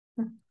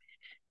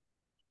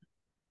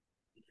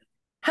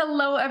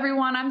Hello,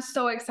 everyone. I'm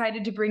so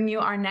excited to bring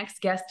you our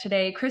next guest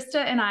today. Krista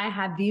and I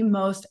had the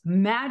most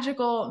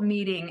magical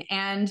meeting,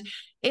 and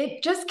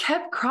it just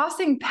kept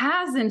crossing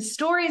paths and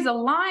stories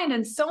aligned,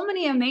 and so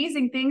many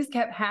amazing things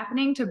kept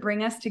happening to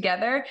bring us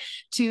together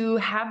to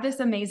have this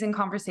amazing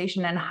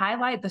conversation and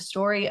highlight the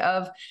story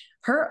of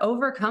her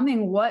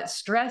overcoming what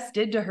stress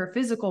did to her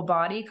physical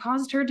body,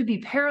 caused her to be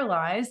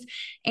paralyzed.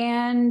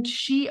 And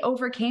she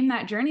overcame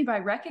that journey by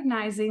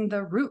recognizing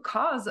the root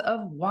cause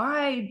of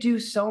why do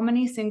so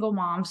many single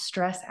moms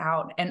stress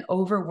out and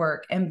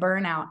overwork and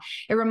burn out.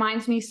 It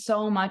reminds me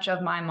so much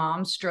of my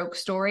mom's stroke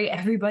story.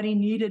 Everybody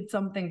needed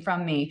something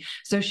from me.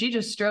 So she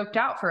just stroked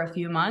out for a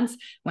few months,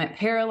 went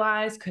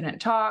paralyzed, couldn't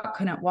talk,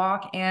 couldn't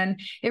walk, and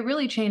it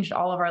really changed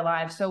all of our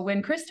lives. So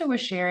when Krista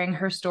was sharing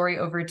her story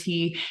over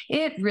tea,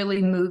 it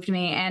really moved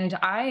me. And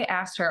I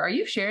asked her, are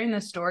you sharing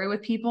this story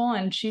with people?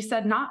 And she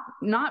said,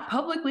 not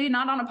publicly,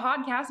 not on a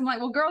podcast. I'm like,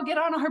 well, girl, get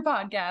on our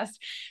podcast.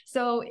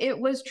 So it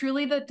was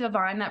truly the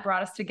divine that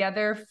brought us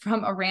together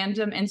from a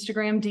random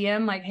Instagram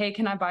DM, like, hey,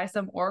 can I buy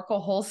some Oracle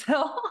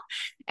wholesale?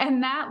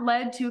 And that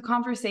led to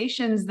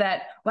conversations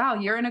that, wow,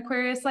 you're an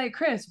Aquarius like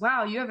Chris.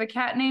 Wow, you have a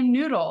cat named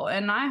Noodle,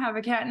 and I have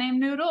a cat named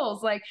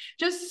Noodles. Like,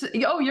 just,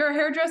 oh, you're a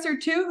hairdresser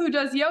too who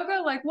does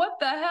yoga? Like, what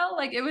the hell?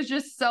 Like, it was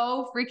just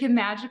so freaking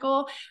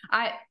magical.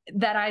 I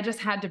just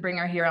had to bring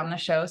her here on the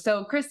show.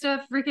 So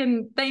Krista,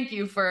 freaking thank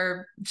you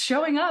for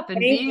showing up and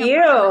Thank being a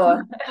you.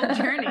 part of this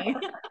journey.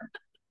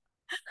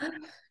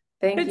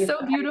 Thank It's you so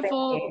for having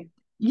beautiful. me.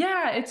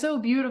 Yeah, it's so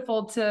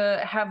beautiful to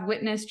have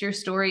witnessed your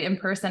story in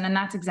person. And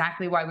that's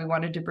exactly why we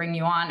wanted to bring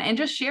you on and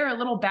just share a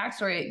little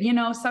backstory. You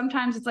know,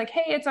 sometimes it's like,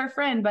 hey, it's our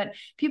friend, but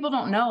people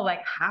don't know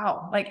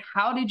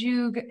how did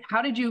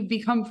you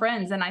become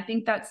friends? And I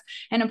think that's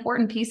an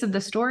important piece of the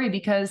story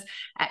because,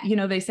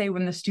 they say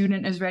when the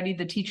student is ready,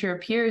 the teacher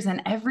appears,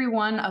 and every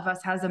one of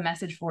us has a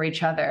message for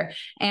each other.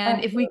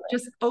 And if we Absolutely.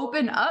 just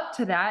open up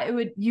to that,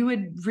 you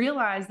would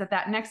realize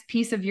that next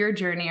piece of your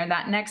journey or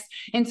that next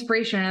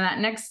inspiration and that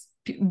next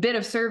bit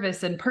of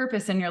service and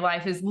purpose in your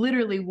life is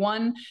literally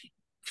one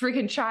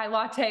freaking chai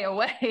latte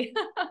away.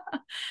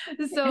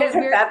 So Isn't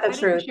we're that the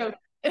excited to truth? show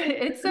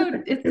it's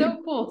so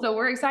cool. So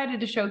we're excited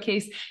to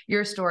showcase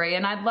your story.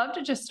 And I'd love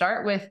to just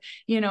start with,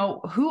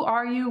 who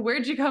are you?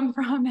 Where'd you come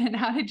from? And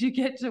how did you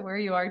get to where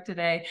you are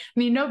today? I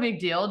mean, no big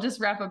deal. Just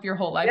wrap up your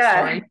whole life Yeah,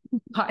 story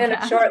in a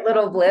podcast. short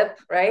little blip,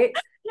 right?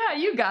 Yeah,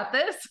 you got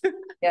this.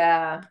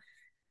 Yeah,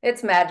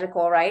 it's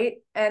magical, right?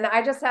 And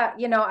I just have,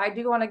 I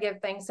do want to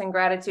give thanks and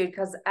gratitude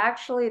because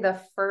actually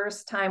the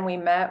first time we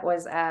met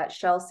was at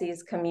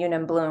Chelsea's Commune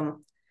and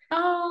Bloom.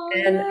 Oh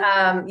And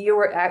yeah. you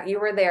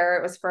were there.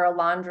 It was for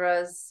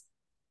Alondra's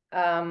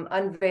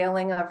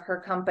unveiling of her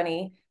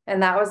company.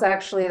 And that was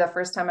actually the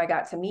first time I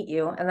got to meet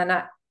you. And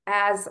then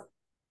as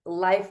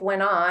life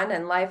went on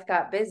and life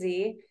got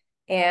busy,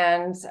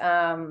 and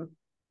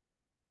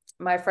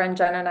my friend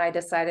Jen and I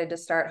decided to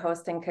start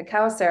hosting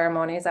cacao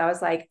ceremonies. I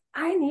was like,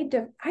 I need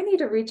to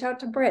reach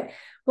out to Britt.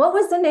 What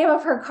was the name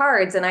of her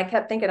cards? And I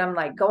kept thinking, I'm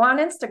like, go on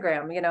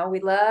Instagram. We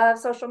love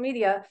social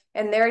media.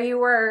 And there you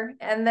were.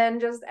 And then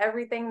just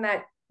everything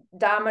that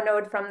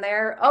dominoed from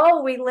there.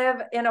 Oh, we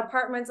live in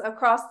apartments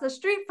across the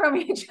street from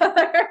each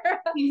other.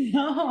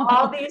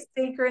 All No. these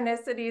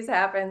synchronicities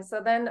happen. So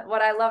then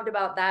what I loved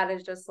about that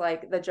is just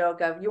like the joke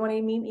of, you want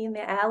to meet me in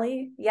the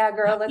alley? Yeah,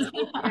 girl, let's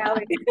meet in the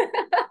alley.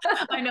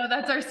 I know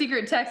that's our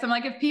secret text. I'm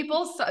like, if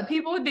people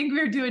would think we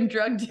were doing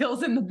drug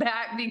deals in the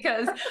back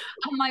because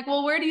I'm like,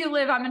 well, where do you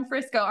live? I'm in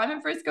Frisco. I'm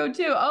in Frisco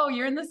too. Oh,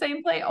 you're in the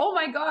same place. Oh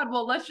my God.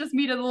 Well, let's just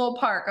meet at the little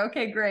park.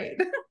 Okay, great.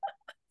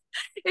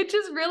 It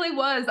just really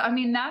was. I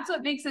mean, that's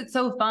what makes it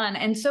so fun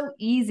and so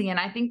easy. And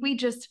I think we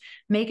just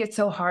make it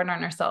so hard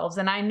on ourselves.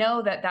 And I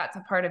know that that's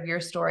a part of your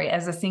story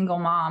as a single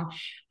mom.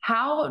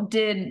 How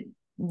did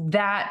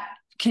that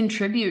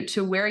contribute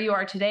to where you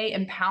are today,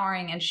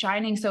 empowering and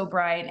shining so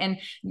bright? And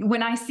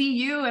when I see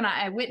you and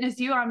I witness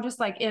you, I'm just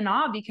like in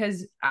awe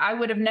because I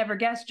would have never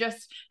guessed,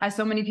 just as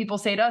so many people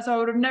say to us, I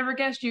would have never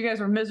guessed you guys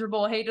were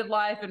miserable, hated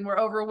life, and were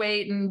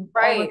overweight and all the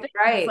Right, things. It's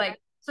right.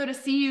 like, so to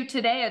see you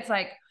today, it's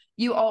like,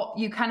 you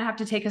kind of have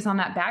to take us on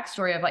that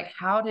backstory of like,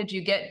 how did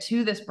you get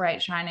to this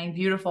bright, shining,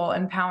 beautiful,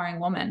 empowering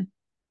woman?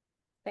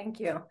 Thank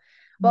you.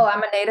 Well,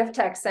 I'm a native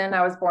Texan.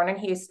 I was born in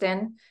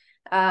Houston.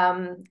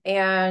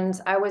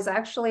 And I was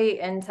actually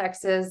in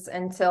Texas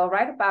until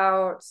right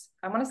about,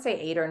 I want to say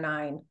 8 or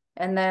 9.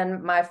 And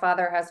then my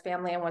father has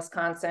family in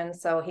Wisconsin.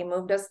 So he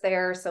moved us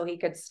there so he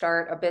could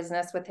start a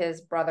business with his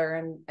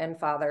brother and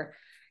father.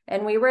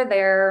 And we were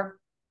there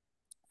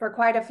for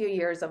quite a few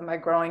years of my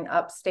growing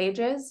up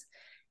stages.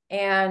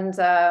 And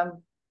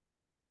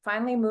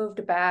finally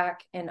moved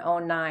back in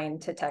 09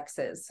 to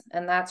Texas.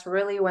 And that's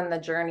really when the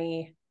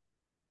journey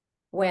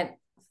went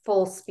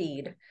full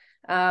speed.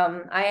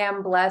 I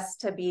am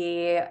blessed to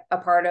be a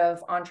part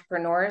of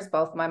entrepreneurs.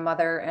 Both my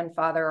mother and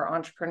father are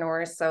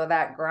entrepreneurs. So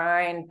that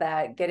grind,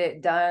 that get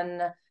it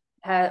done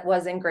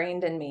was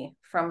ingrained in me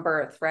from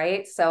birth,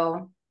 right?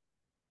 So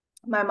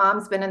my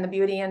mom's been in the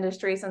beauty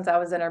industry since I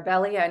was in her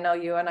belly. I know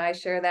you and I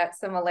share that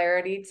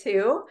similarity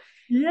too.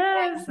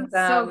 Yes, And it's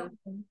so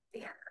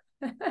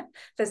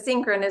The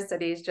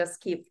synchronicities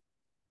just keep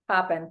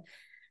popping.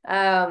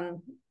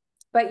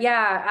 But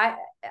yeah,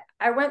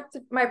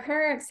 my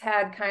parents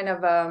had kind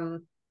of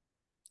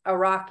a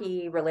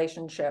rocky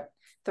relationship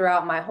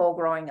throughout my whole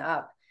growing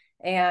up.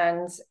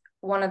 And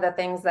one of the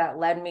things that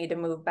led me to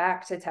move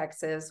back to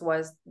Texas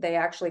was they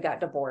actually got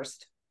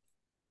divorced.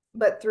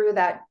 But through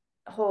that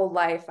whole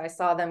life, I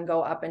saw them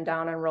go up and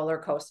down on roller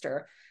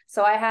coaster.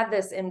 So I had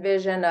this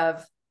envision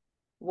of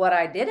what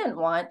I didn't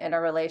want in a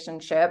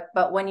relationship,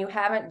 but when you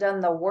haven't done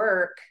the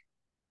work,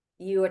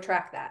 you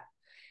attract that.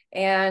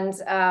 And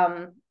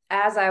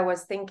as I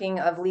was thinking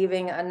of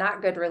leaving a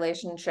not good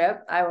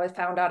relationship, I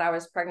found out I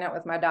was pregnant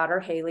with my daughter,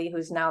 Haley,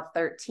 who's now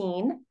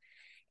 13.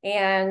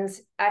 And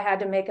I had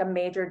to make a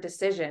major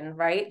decision,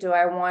 right? Do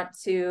I want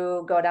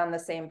to go down the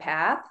same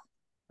path?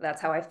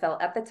 That's how I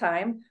felt at the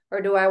time.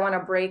 Or do I want to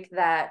break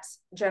that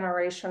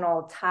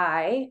generational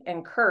tie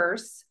and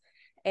curse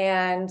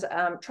and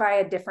try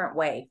a different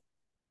way?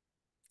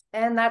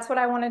 And that's what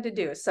I wanted to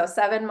do. So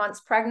 7 months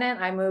pregnant,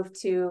 I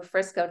moved to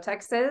Frisco,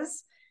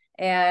 Texas,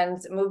 and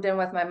moved in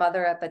with my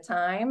mother at the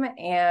time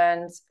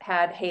and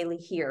had Haley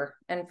here.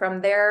 And from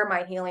there,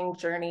 my healing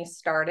journey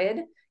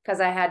started because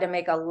I had to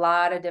make a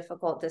lot of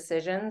difficult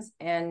decisions.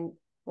 And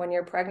when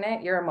you're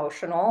pregnant, you're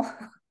emotional.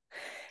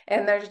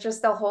 And there's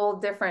just a whole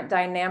different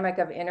dynamic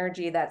of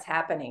energy that's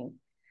happening.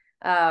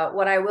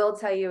 What I will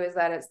tell you is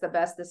that it's the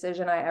best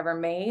decision I ever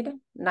made.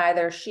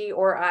 Neither she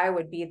or I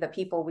would be the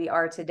people we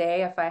are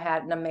today if I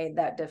hadn't made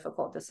that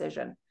difficult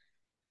decision.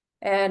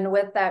 And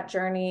with that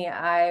journey,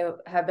 I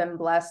have been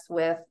blessed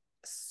with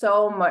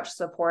so much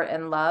support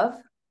and love.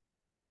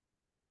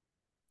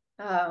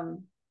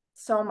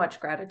 So much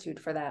gratitude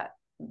for that.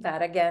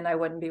 That again, I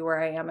wouldn't be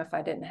where I am if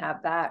I didn't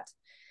have that.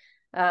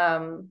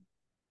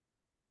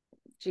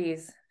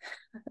 Geez,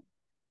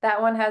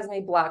 that one has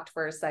me blocked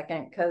for a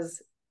second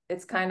because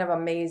it's kind of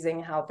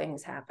amazing how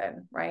things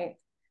happen, right?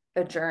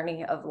 The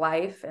journey of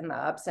life and the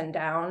ups and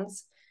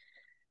downs.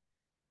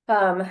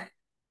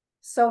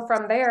 So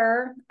from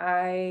there,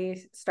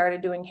 I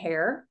started doing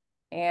hair.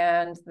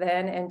 And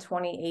then in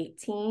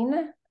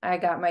 2018, I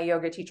got my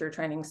yoga teacher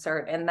training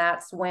cert. And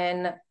that's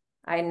when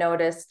I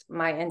noticed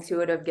my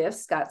intuitive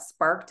gifts got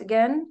sparked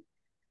again.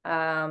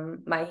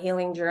 My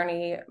healing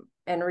journey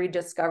and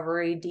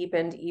rediscovery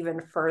deepened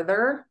even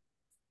further.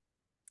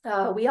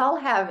 We all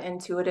have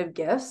intuitive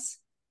gifts.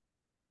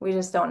 We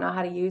just don't know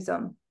how to use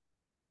them.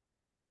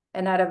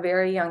 And at a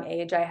very young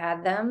age, I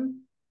had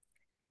them.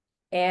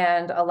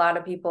 And a lot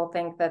of people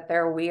think that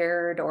they're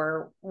weird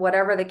or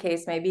whatever the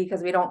case may be,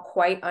 because we don't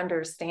quite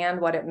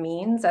understand what it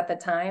means at the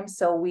time.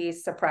 So we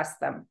suppress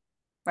them,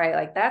 right?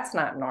 Like, that's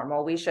not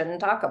normal. We shouldn't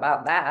talk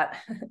about that.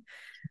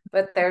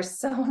 But there's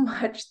so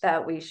much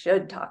that we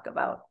should talk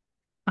about.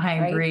 I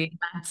right? agree.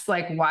 That's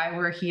like why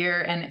we're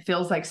here. And it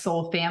feels like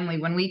soul family.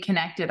 When we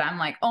connected, I'm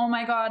like, oh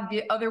my God,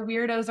 the other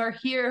weirdos are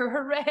here.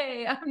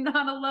 Hooray. I'm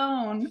not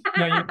alone.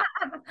 Yeah,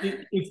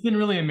 it's been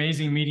really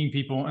amazing meeting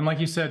people. And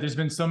like you said, there's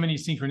been so many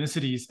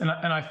synchronicities. And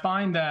I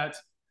find that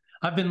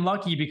I've been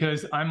lucky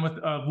because I'm with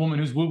a woman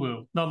who's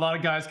woo-woo. A lot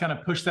of guys kind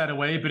of push that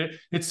away, but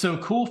it's so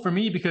cool for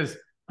me because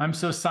I'm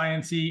so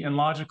sciencey and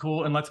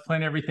logical and let's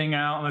plan everything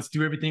out and let's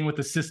do everything with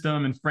the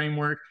system and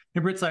framework.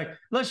 And Britt's like,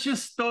 let's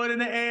just throw it in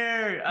the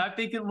air. I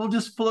think it will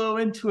just flow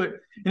into it.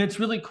 And it's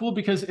really cool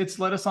because it's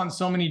led us on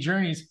so many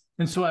journeys.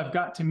 And so I've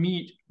got to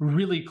meet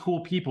really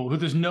cool people who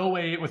there's no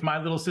way with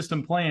my little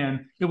system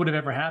plan it would have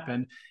ever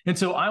happened. And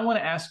so I want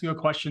to ask you a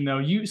question though.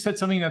 You said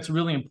something that's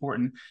really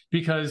important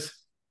because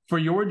for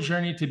your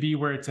journey to be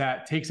where it's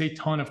at takes a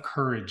ton of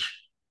courage.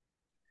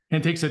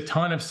 And it takes a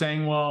ton of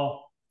saying,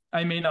 well,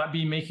 I may not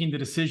be making the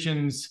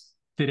decisions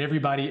that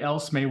everybody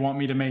else may want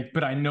me to make,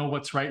 but I know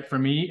what's right for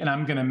me and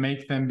I'm going to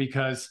make them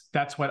because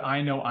that's what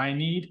I know I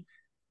need.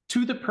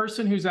 To the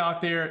person who's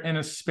out there in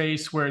a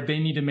space where they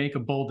need to make a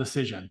bold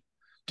decision,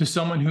 to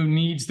someone who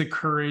needs the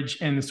courage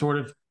and the sort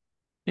of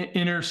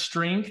inner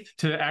strength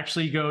to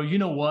actually go, you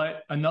know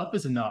what, enough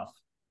is enough.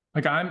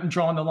 Like, I'm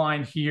drawing the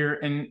line here.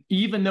 And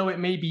even though it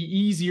may be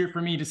easier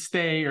for me to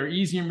stay or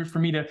easier for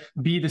me to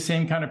be the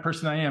same kind of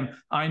person I am,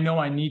 I know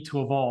I need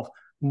to evolve.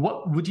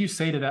 What would you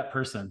say to that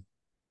person?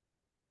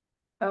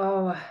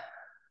 Oh,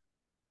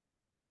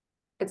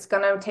 it's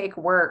going to take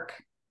work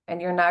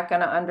and you're not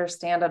going to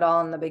understand it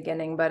all in the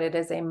beginning, but it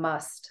is a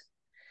must.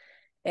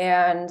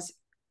 And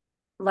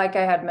like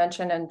I had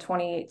mentioned in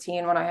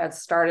 2018, when I had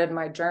started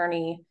my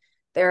journey,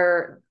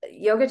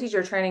 yoga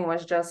teacher training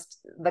was just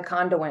the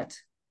conduit.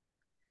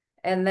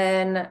 And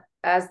then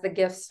as the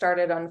gifts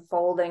started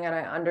unfolding and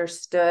I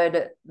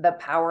understood the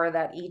power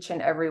that each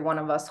and every one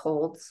of us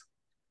holds,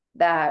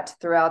 that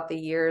throughout the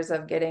years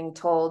of getting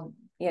told,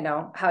 you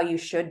know, how you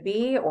should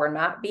be or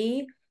not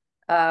be,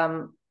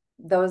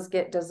 those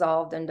get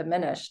dissolved and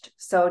diminished.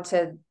 So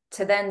to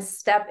then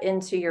step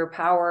into your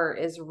power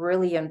is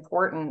really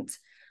important.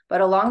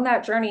 But along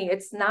that journey,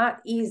 it's not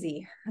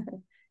easy.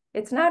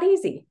 It's not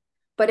easy.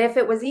 But if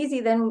it was easy,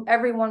 then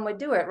everyone would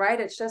do it, right?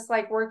 It's just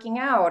like working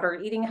out or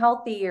eating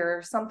healthy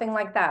or something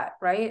like that,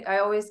 right? I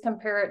always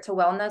compare it to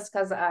wellness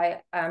because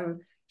I'm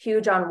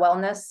huge on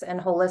wellness and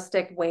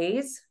holistic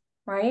ways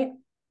right?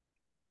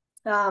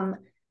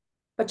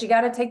 But you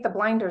got to take the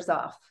blinders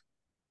off,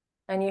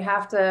 and you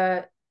have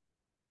to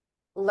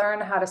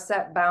learn how to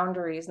set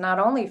boundaries, not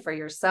only for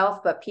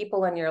yourself, but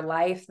people in your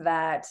life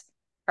that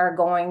are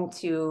going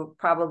to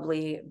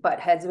probably butt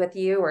heads with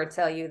you or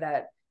tell you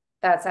that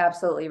that's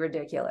absolutely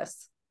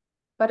ridiculous.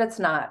 But it's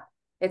not.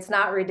 It's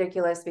not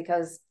ridiculous,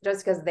 because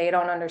just because they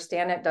don't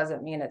understand it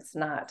doesn't mean it's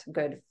not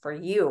good for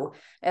you.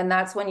 And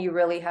that's when you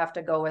really have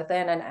to go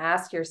within and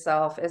ask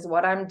yourself, is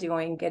what I'm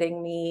doing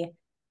getting me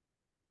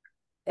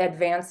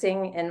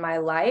advancing in my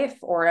life,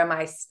 or am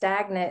I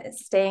stagnant,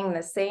 staying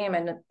the same?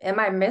 And am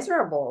I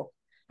miserable?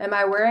 Am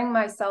I wearing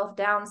myself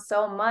down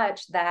so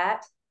much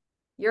that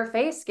your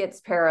face gets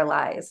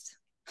paralyzed?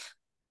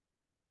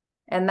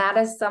 And that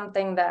is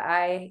something that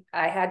I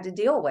had to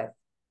deal with.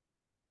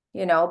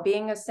 You know,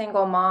 being a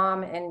single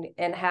mom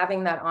and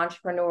having that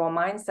entrepreneurial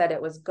mindset,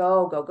 it was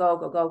go, go, go,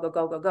 go, go, go,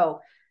 go, go, go,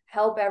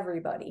 help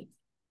everybody.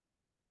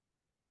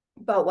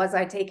 But was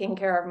I taking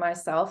care of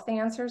myself? The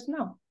answer is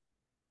no.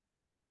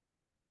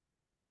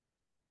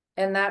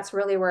 And that's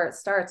really where it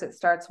starts. It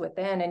starts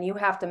within, and you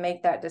have to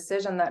make that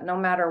decision that no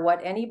matter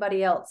what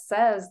anybody else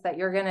says, that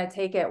you're going to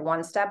take it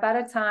one step at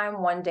a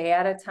time, one day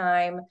at a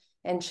time,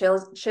 and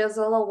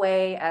chisel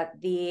away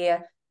at the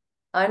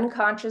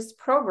unconscious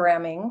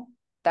programming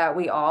that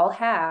we all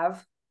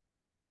have.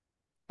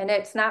 And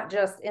it's not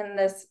just in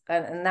this,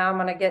 and now I'm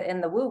going to get in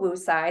the woo-woo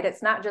side.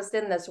 It's not just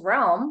in this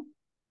realm.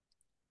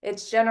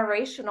 It's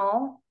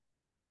generational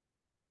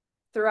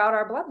throughout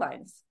our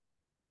bloodlines.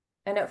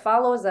 And it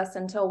follows us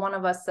until one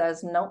of us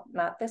says, nope,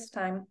 not this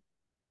time.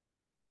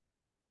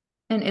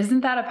 And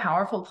isn't that a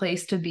powerful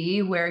place to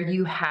be, where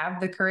you have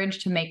the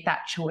courage to make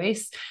that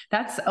choice?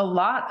 That's a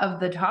lot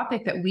of the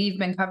topic that we've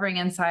been covering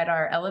inside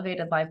our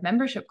Elevated Life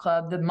Membership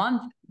Club. The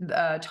month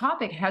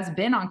topic has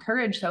been on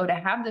courage. So to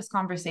have this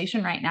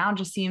conversation right now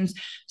just seems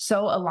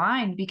so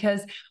aligned,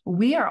 because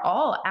we are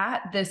all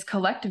at this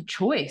collective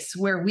choice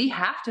where we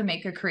have to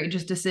make a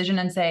courageous decision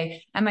and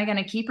say, am I going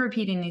to keep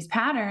repeating these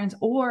patterns,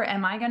 or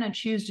am I going to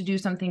choose to do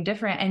something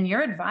different? And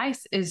your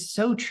advice is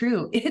so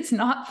true. It's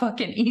not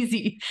fucking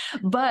easy,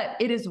 but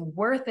it is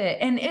worth it.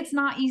 And it's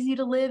not easy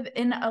to live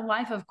in a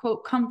life of,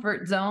 quote,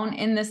 comfort zone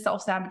in this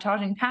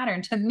self-sabotaging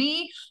pattern. To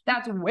me,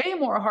 that's way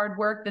more hard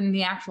work than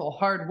the actual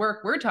hard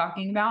work we're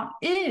talking about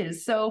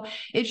is. So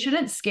it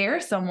shouldn't scare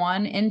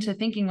someone into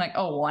thinking like,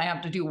 oh, well, I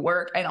have to do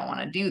work. I don't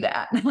want to do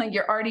that. Like,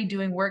 you're already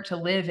doing work to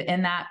live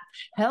in that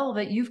hell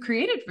that you've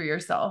created for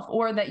yourself,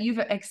 or that you've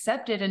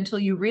accepted, until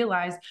you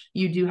realize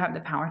you do have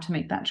the power to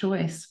make that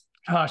choice.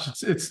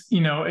 Gosh,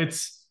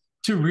 it's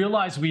to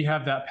realize we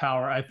have that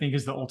power, I think,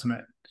 is the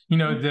ultimate. You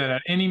know, that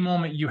at any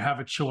moment you have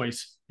a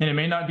choice, and it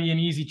may not be an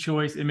easy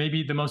choice. It may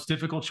be the most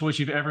difficult choice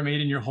you've ever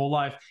made in your whole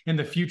life. And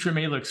the future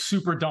may look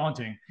super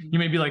daunting. You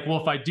may be like,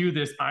 well, if I do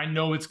this, I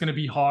know it's going to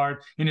be hard,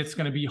 and it's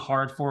going to be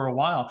hard for a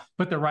while,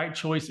 but the right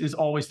choice is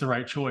always the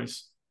right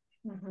choice.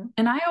 Mm-hmm.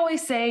 And I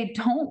always say,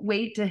 don't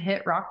wait to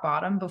hit rock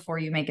bottom before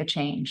you make a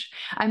change.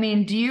 I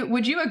mean,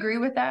 would you agree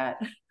with that?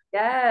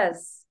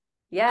 Yes,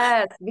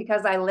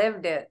 because I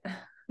lived it.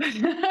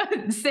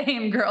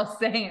 Same, girl,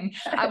 same.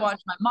 I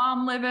watched my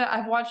mom live it.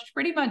 I've watched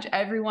pretty much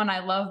everyone I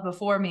love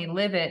before me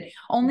live it,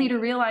 only to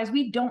realize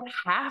we don't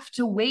have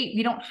to wait.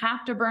 We don't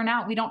have to burn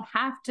out. We don't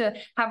have to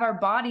have our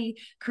body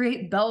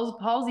create Bell's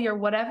palsy or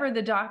whatever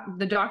the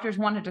doctors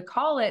wanted to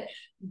call it.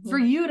 For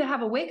you to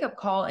have a wake-up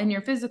call in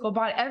your physical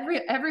body.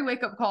 Every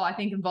wake-up call, I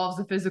think, involves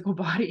the physical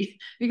body,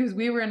 because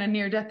we were in a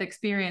near-death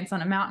experience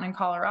on a mountain in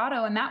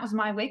Colorado, and that was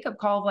my wake-up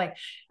call of like,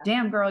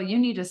 damn, girl, you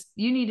need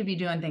to be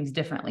doing things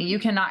differently. You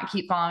cannot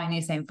keep following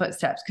these same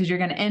footsteps, because you're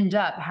going to end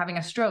up having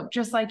a stroke,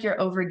 just like your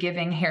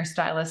overgiving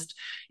hairstylist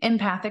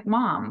empathic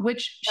mom,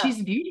 which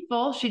she's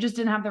beautiful. She just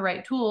didn't have the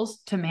right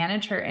tools to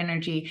manage her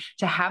energy,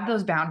 to have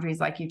those boundaries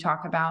like you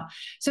talk about.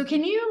 So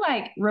can you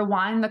like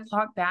rewind the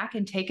clock back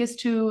and take us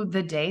to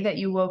the day that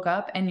you woke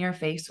up and your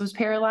face was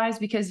paralyzed?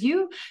 Because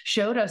you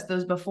showed us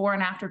those before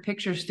and after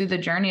pictures through the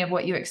journey of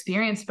what you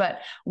experienced. But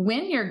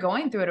when you're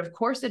going through it, of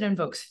course, it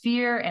invokes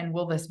fear. And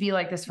will this be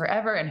like this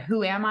forever? And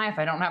who am I if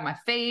I don't have my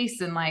face?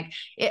 And like,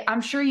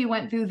 I'm sure you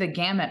went through the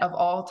gamut of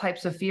all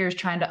types of fears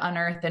trying to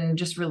unearth and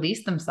just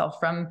release themselves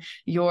from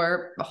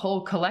your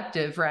whole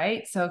collective,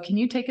 right? So can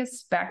you take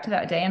us back to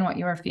that day and what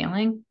you were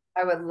feeling?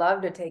 I would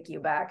love to take you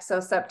back. So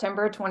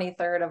September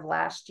 23rd of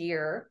last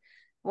year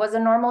was a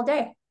normal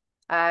day.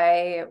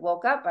 I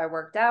woke up, I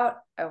worked out,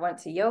 I went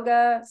to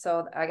yoga.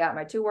 So I got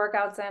my 2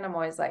 workouts in. I'm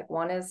always like,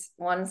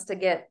 one's to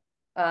get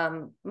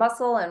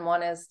muscle, and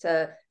one is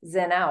to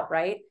zen out,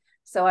 right?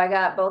 So I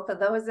got both of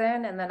those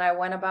in, and then I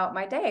went about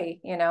my day.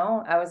 You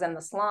know, I was in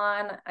the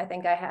salon. I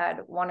think I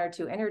had 1 or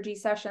 2 energy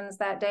sessions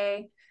that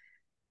day.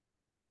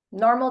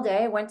 Normal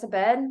day, went to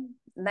bed.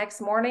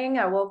 Next morning,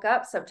 I woke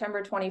up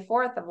September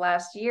 24th of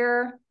last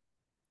year,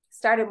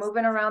 started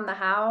moving around the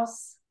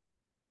house,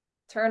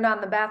 turned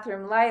on the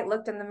bathroom light,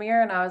 looked in the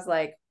mirror, and I was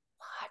like,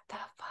 what the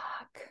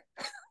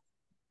fuck?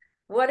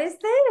 What is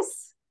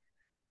this?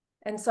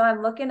 And so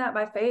I'm looking at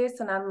my face,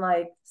 and I'm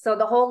like, so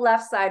the whole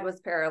left side was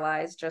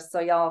paralyzed, just so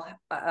y'all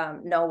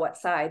know what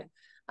side.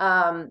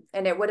 And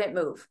it wouldn't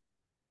move.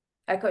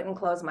 I couldn't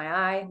close my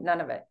eye,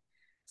 none of it.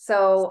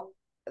 So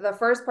the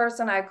first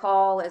person I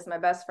call is my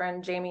best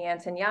friend, Jamie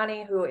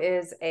Antoniani, who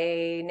is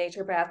a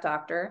naturopath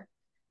doctor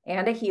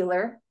and a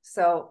healer.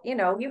 So, you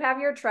know, you have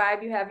your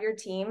tribe, you have your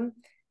team.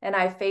 And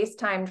I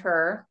FaceTimed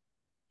her.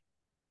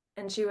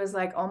 And she was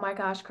like, oh my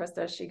gosh,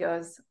 Krista, she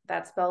goes,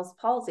 that's Bell's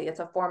palsy. It's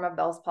a form of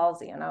Bell's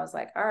palsy. And I was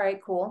like, all right,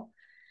 cool.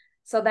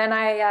 So then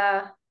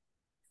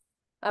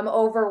I'm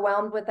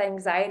overwhelmed with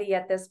anxiety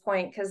at this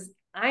point, because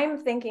I'm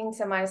thinking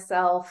to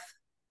myself,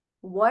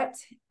 what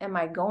am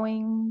I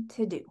going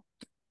to do?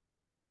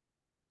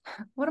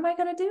 What am I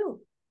going to do?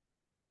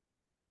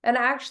 And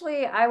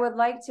actually, I would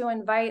like to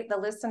invite the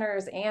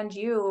listeners and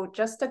you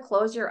just to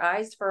close your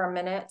eyes for a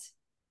minute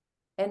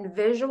and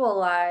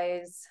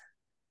visualize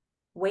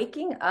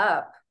waking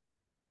up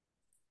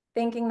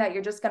thinking that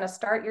you're just going to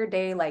start your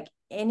day like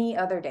any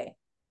other day.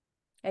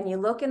 And you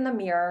look in the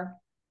mirror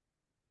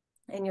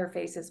and your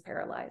face is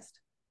paralyzed.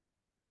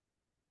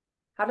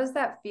 How does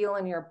that feel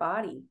in your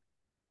body?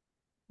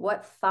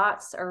 What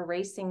thoughts are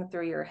racing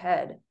through your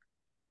head?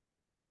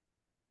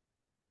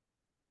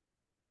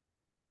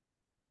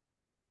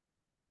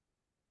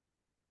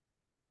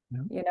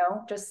 You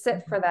know, just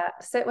sit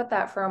with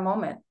that for a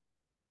moment.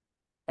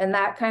 And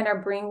that kind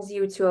of brings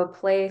you to a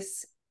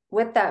place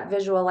with that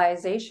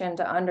visualization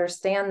to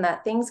understand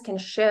that things can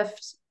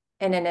shift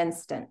in an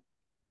instant.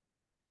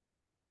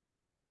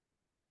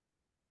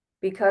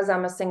 Because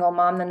I'm a single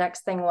mom, the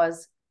next thing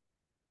was,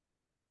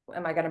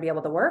 am I going to be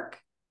able to work?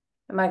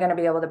 Am I going to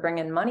be able to bring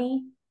in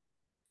money?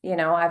 You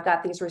know, I've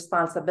got these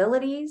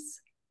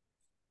responsibilities.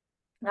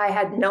 I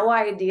had no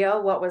idea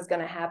what was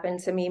going to happen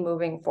to me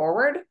moving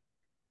forward,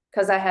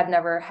 because I had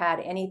never had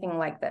anything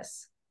like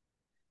this.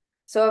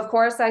 So of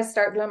course I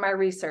start doing my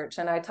research,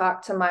 and I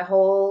talk to my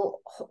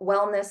whole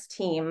wellness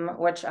team,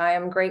 which I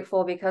am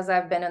grateful, because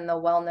I've been in the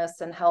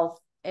wellness and health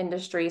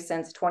industry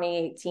since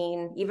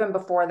 2018. Even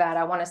before that,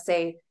 I want to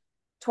say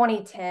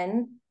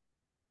 2010.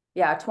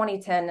 Yeah,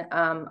 2010.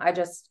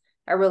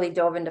 I really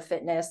dove into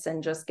fitness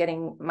and just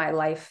getting my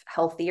life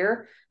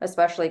healthier,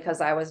 especially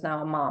because I was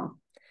now a mom.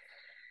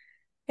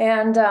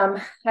 And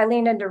I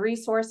leaned into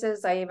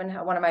resources. I even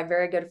had one of my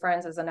very good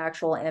friends is an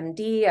actual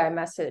MD.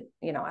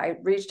 I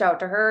reached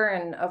out to her,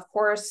 and of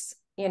course,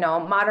 you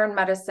know, modern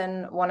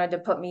medicine wanted to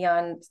put me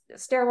on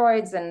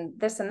steroids and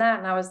this and that.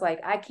 And I was like,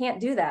 I can't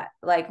do that.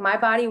 Like, my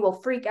body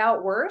will freak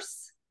out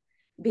worse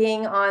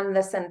being on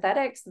the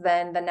synthetics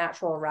than the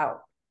natural route.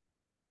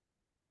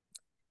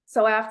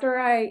 So after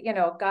I, you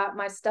know, got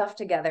my stuff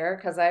together,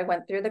 because I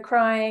went through the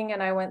crying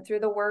and I went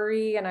through the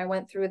worry and I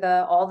went through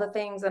all the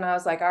things, and I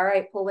was like, all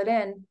right, pull it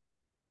in.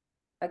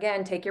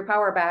 Again, take your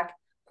power back,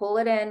 pull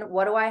it in.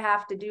 What do I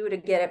have to do to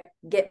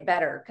get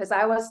better? Because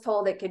I was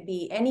told it could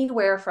be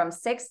anywhere from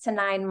 6 to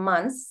 9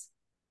 months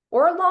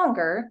or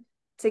longer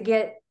to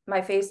get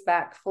my face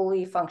back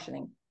fully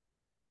functioning.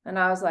 And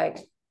I was like,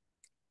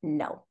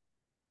 no,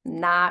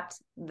 not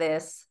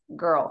this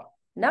girl.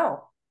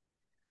 No.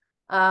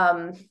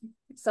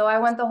 So I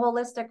went the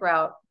holistic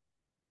route.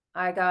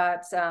 I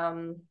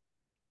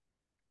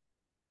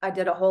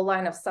did a whole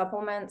line of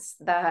supplements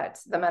that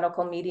the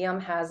medical medium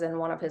has in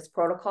one of his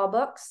protocol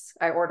books.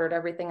 I ordered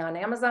everything on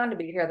Amazon to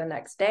be here the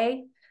next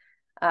day.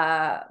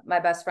 My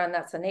best friend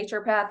that's a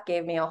naturopath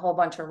gave me a whole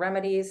bunch of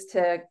remedies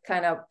to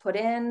kind of put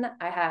in.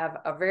 I have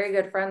a very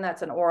good friend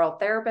that's an oral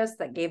therapist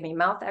that gave me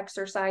mouth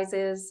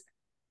exercises.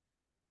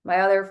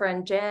 My other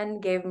friend Jen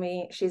gave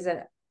me, she's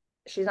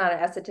not an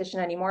esthetician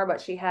anymore,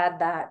 but she had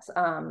that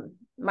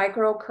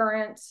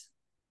microcurrent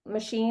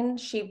machine.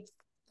 She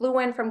flew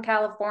in from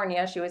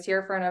California. She was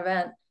here for an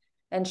event,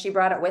 and she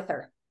brought it with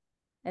her,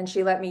 and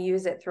she let me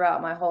use it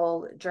throughout my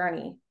whole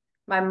journey.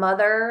 My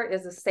mother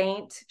is a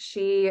saint.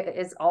 She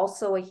is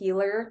also a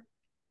healer.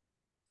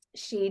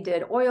 She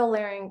did oil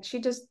layering.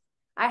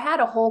 I had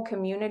a whole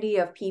community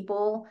of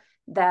people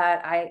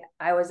that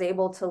I was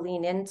able to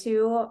lean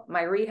into.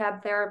 My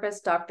rehab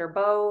therapist, Dr.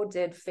 Bo,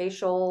 did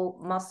facial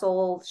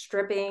muscle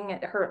stripping.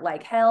 It hurt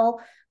like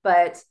hell,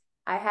 but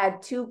I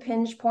had 2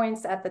 pinch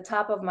points at the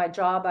top of my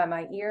jaw by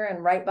my ear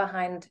and right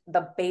behind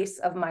the base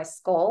of my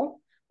skull,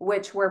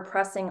 which were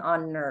pressing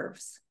on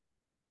nerves.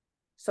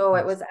 So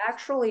it was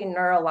actually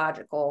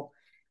neurological.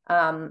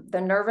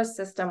 The nervous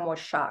system was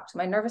shocked.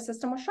 My nervous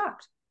system was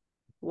shocked.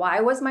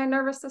 Why was my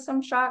nervous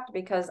system shocked?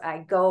 Because I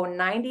go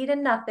 90 to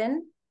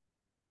nothing.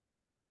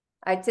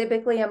 I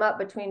typically am up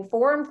between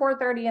 4 and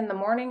 4:30 in the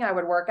morning. I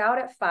would work out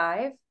at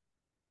 5,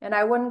 and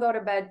I wouldn't go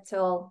to bed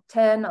till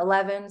 10,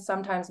 11,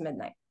 sometimes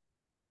midnight.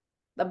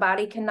 The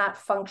body cannot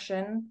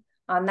function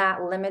on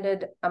that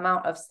limited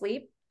amount of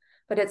sleep.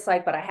 But it's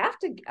like, but I have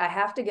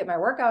to get my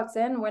workouts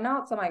in. When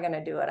else am I going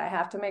to do it? I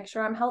have to make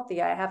sure I'm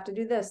healthy. I have to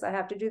do this. I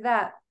have to do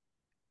that.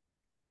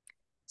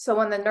 So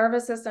when the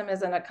nervous system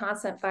is in a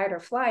constant fight or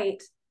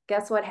flight,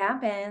 guess what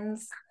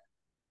happens?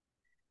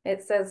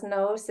 It says,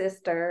 no,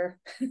 sister,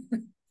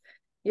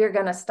 you're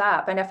going to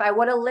stop. And if I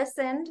would have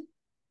listened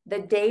the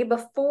day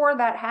before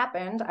that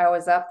happened, I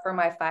was up for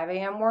my 5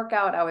 a.m.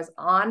 workout. I was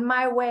on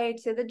my way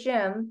to the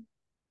gym.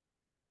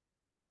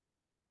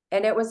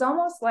 And it was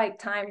almost like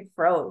time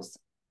froze.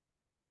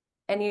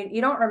 And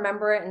you don't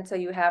remember it until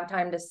you have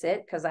time to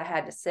sit, because I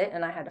had to sit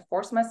and I had to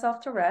force myself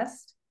to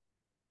rest.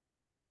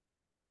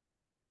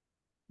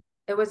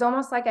 It was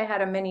almost like I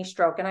had a mini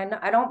stroke. And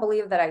I don't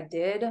believe that I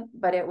did,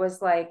 but it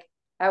was like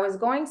I was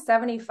going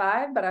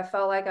 75, but I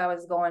felt like I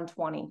was going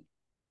 20.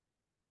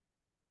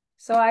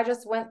 So I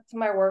just went to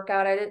my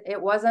workout. It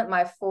wasn't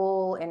my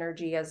full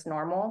energy as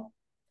normal.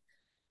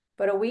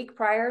 But a week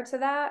prior to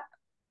that,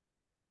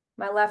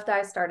 my left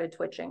eye started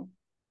twitching.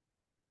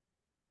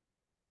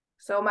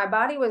 So my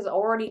body was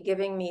already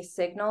giving me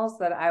signals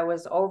that I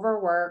was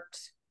overworked,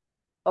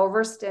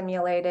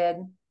 overstimulated,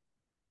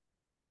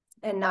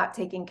 and not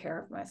taking care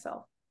of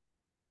myself.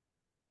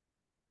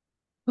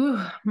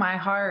 Ooh, my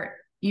heart.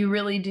 You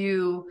really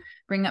do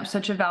bring up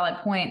such a valid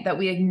point that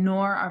we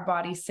ignore our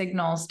body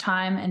signals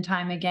time and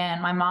time again.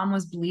 My mom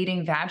was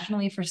bleeding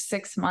vaginally for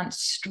 6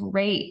 months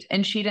straight,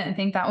 and she didn't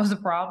think that was a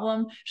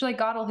problem. She's like,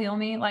 God will heal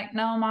me. Like,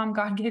 no, Mom,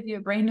 God gave you a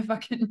brain to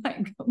fucking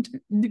like go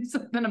do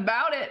something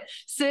about it,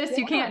 sis. Yeah.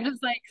 You can't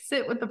just like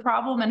sit with the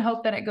problem and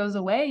hope that it goes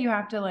away. You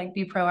have to like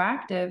be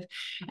proactive.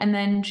 And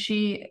then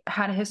she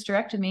had a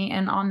hysterectomy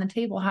and on the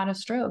table had a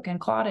stroke and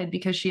clotted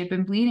because she had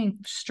been bleeding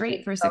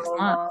straight for 6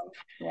 months.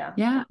 Yeah.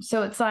 Yeah.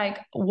 So it's like,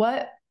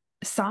 what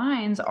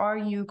signs are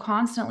you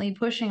constantly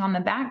pushing on the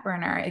back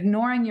burner,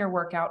 ignoring your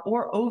workout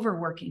or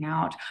overworking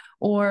out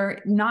or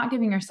not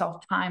giving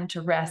yourself time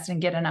to rest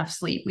and get enough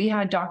sleep? We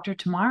had Dr.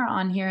 Tamara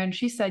on here and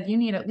she said you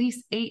need at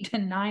least 8 to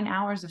 9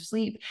 hours of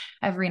sleep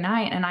every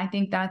night. And I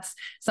think that's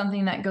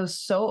something that goes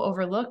so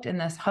overlooked in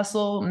this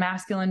hustle,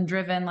 masculine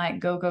driven, like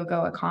go, go,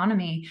 go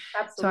economy.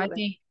 Absolutely. So I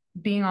think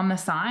being on the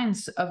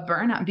signs of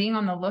burnout, being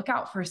on the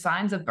lookout for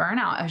signs of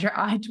burnout, as your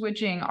eye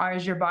twitching or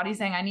as your body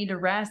saying, I need to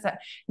rest, that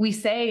we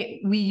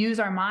use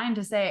our mind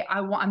to say,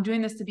 I'm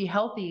doing this to be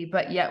healthy,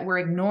 but yet we're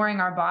ignoring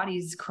our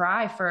body's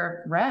cry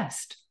for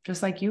rest,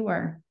 just like you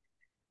were.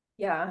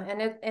 Yeah.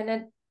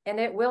 And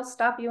it will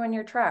stop you in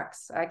your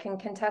tracks. I can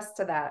contest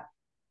to that.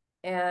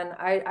 And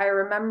I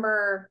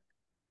remember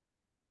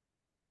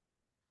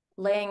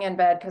laying in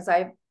bed because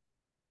I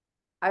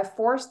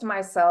forced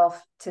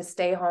myself to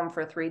stay home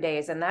for 3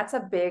 days. And that's a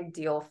big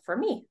deal for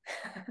me.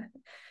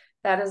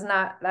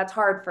 That's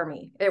hard for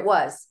me. It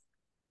was.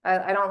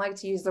 I don't like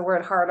to use the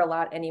word hard a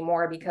lot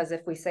anymore, because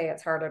if we say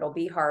it's hard, it'll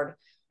be hard.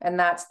 And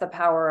that's the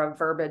power of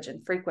verbiage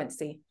and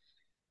frequency.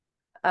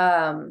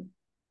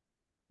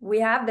 We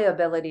have the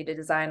ability to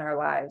design our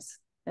lives,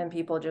 and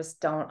people just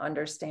don't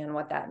understand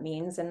what that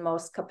means in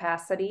most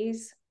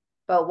capacities.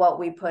 But what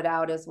we put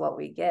out is what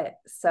we get.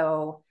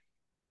 So,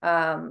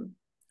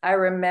 I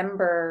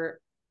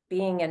remember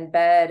being in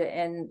bed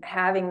and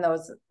having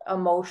those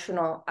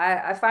emotional,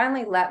 I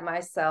finally let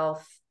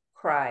myself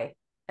cry.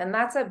 And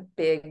that's a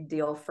big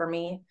deal for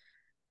me.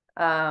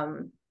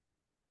 Because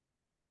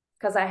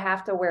I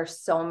have to wear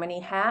so many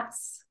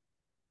hats.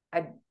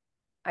 I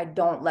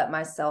don't let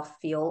myself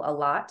feel a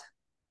lot.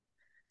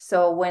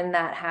 So when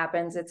that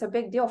happens, it's a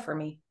big deal for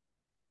me.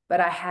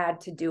 But I had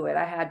to do it.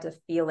 I had to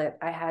feel it.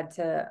 I had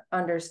to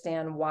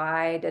understand,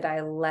 why did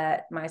I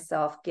let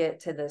myself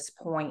get to this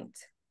point?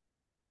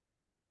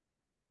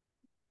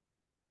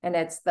 And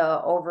it's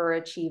the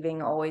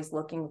overachieving, always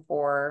looking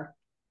for,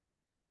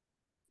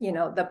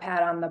 the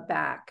pat on the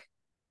back.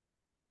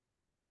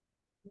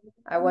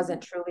 I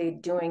wasn't truly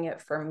doing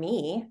it for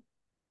me.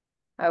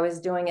 I was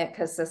doing it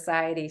because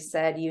society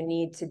said you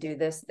need to do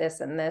this,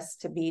 this, and this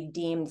to be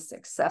deemed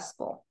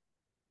successful.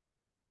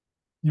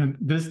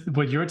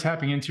 What you're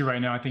tapping into right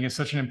now, I think is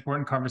such an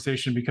important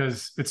conversation,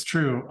 because it's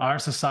true. Our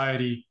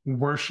society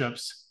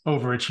worships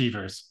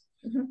overachievers.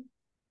 Mm-hmm.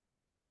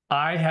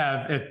 I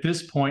have at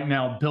this point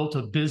now built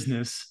a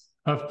business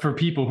for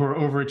people who are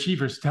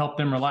overachievers to help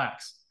them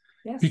relax.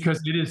 Yes. Because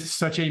it is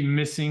such a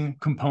missing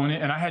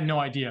component. And I had no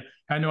idea.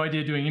 I had no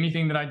idea doing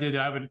anything that I did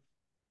that I would,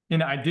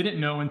 and I didn't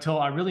know until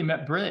I really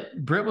met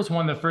Britt. Britt was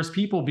one of the first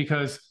people,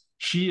 because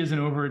she is an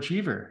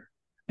overachiever.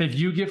 If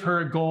you give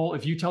her a goal,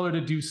 if you tell her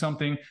to do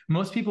something,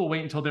 most people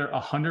wait until they're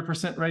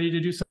 100% ready to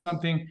do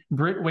something.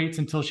 Britt waits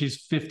until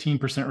she's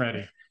 15%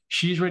 ready.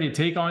 She's ready to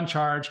take on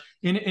charge.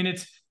 And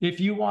it's, if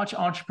you watch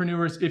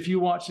entrepreneurs, if you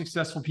watch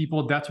successful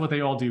people, that's what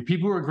they all do.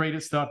 People who are great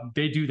at stuff,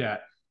 they do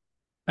that.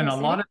 And a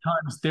lot of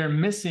times they're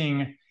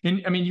missing.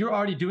 And I mean, you're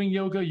already doing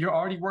yoga. You're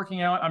already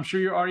working out. I'm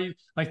sure you're already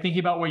like thinking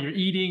about what you're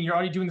eating. You're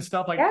already doing the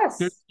stuff. Like, yes.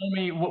 There's so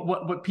many,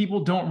 what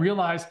people don't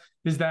realize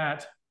is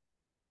that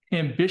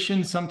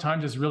ambition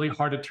sometimes is really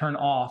hard to turn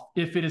off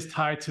if it is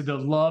tied to the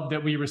love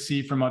that we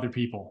receive from other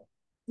people.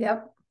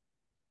 Yep.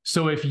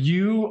 So if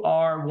you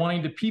are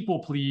wanting to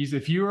people please,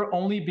 if you're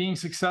only being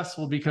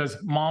successful because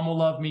mom will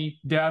love me,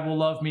 dad will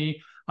love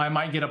me, I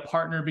might get a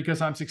partner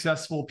because I'm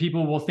successful,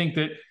 people will think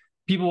that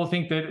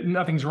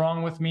nothing's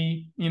wrong with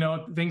me,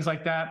 things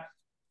like that.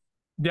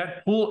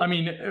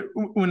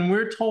 When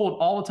we're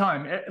told all the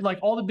time, like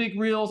all the big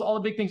reels, all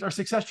the big things are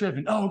success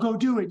driven. Oh, go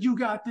do it. You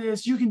got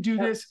this. You can do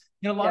this.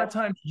 A lot of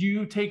times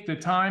you take the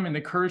time and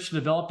the courage to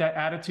develop that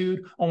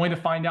attitude only to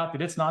find out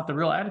that it's not the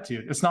real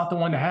attitude. It's not the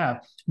one to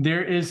have.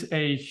 There is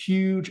a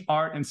huge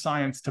art and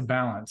science to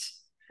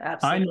balance.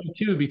 Absolutely. I know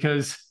too,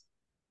 because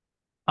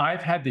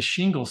I've had the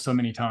shingles so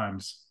many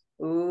times.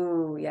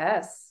 Ooh,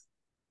 yes.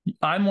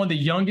 I'm one of the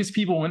youngest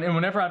people, and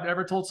whenever I've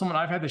ever told someone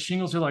I've had the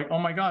shingles, they're like, "Oh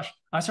my gosh,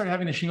 I started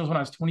having the shingles when I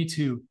was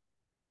 22,"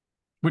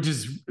 which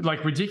is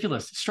like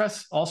ridiculous.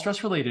 Stress, all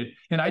stress related,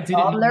 and I It's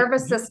didn't all know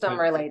nervous system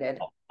related.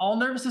 all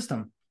nervous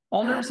system,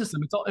 all nervous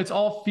system. It's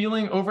all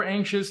feeling over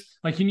anxious,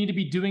 like you need to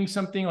be doing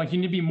something, like you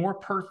need to be more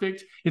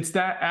perfect. It's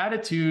that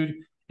attitude,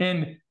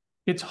 and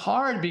it's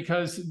hard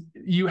because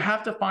you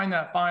have to find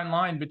that fine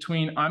line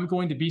between I'm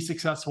going to be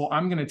successful,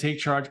 I'm going to take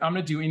charge, I'm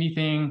going to do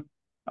anything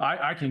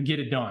I can get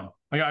it done.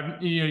 Like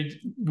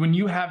when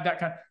you have that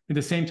kind, at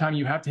the same time,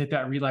 you have to hit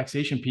that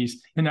relaxation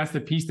piece, and that's the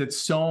piece that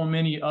so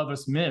many of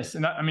us miss.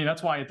 And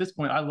that's why at this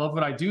point I love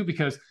what I do,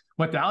 because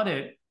without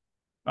it,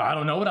 I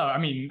don't know what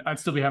I'd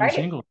still be having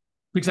shingles,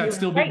 because I'd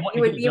still be wanting You to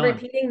would get be it done.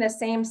 repeating the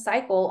same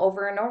cycle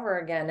over and over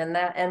again.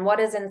 And what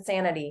is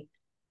insanity?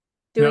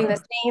 Doing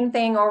the same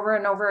thing over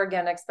and over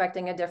again,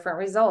 expecting a different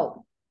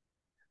result.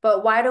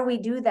 But why do we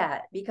do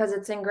that? Because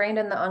it's ingrained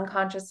in the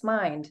unconscious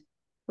mind.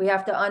 We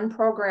have to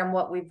unprogram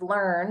what we've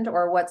learned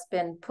or what's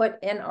been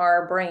put in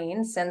our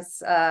brain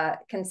since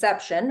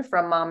conception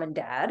from mom and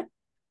dad,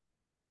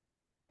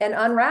 and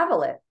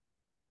unravel it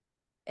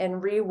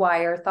and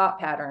rewire thought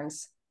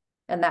patterns.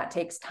 And that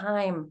takes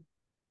time.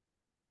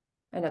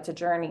 And it's a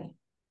journey.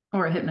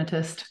 Or a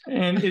hypnotist.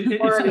 And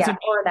or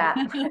that.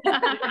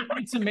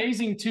 It's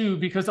amazing too,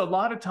 because a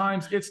lot of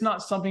times it's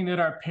not something that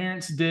our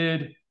parents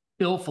did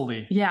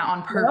illfully. Yeah,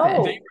 on purpose.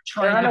 No, they were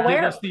trying to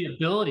give us the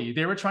ability.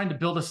 They were trying to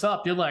build us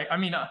up. They're like,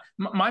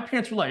 my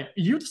parents were like,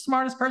 "You're the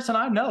smartest person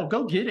I know.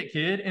 Go get it,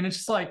 kid." And it's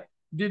just like,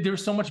 there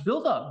was so much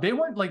buildup. They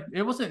weren't like,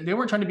 they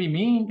weren't trying to be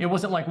mean. It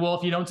wasn't like, well,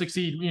 if you don't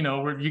succeed,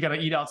 you got to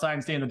eat outside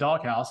and stay in the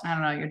doghouse. I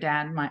don't know. Your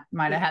dad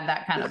might have had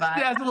that kind of vibe.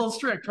 Dad's a little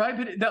strict, right?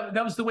 But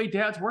that was the way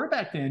dads were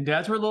back then.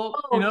 Dads were a little,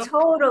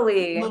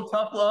 totally. a little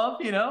tough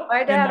love,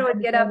 My dad would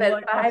get up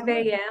at 5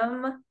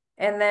 a.m.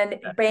 and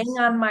then bang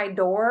on my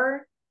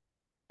door.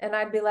 And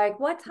I'd be like,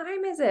 "What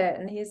time is it?"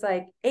 And he's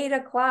like, 8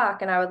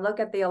 o'clock. And I would look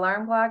at the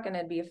alarm clock and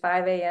it'd be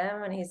 5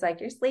 a.m. And he's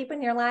like, "You're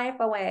sleeping your life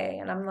away."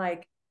 And I'm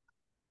like,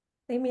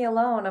 "Leave me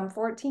alone. I'm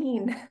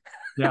 14.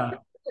 Yeah.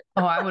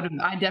 Oh,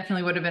 I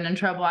definitely would have been in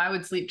trouble. I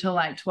would sleep till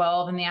like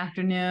 12 in the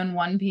afternoon,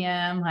 1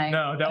 p.m. Like,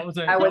 no,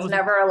 I was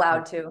never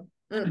allowed to.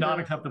 Not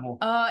acceptable.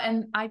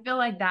 And I feel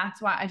like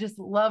that's why I just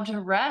love to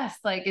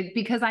rest,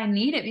 because I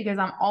need it, because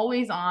I'm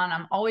always on.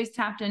 I'm always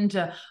tapped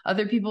into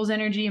other people's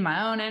energy,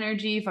 my own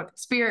energy,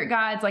 spirit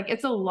guides. Like,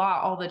 it's a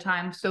lot all the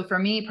time. So for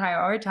me,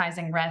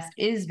 prioritizing rest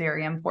is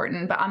very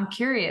important. But I'm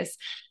curious,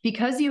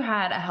 because you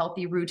had a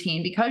healthy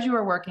routine, because you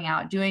were working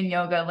out, doing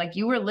yoga, like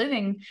you were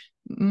living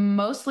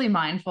mostly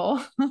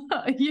mindful,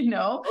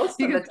 Most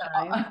of the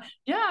time.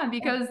 Yeah,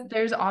 because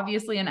there's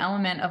obviously an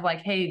element of like,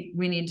 hey,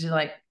 we need to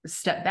like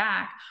step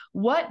back.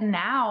 What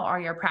now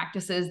are your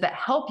practices that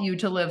help you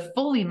to live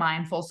fully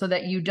mindful so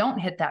that you don't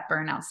hit that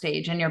burnout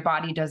stage and your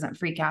body doesn't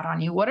freak out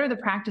on you? What are the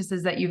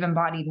practices that you've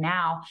embodied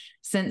now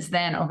since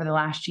then over the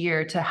last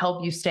year to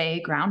help you stay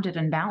grounded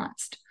and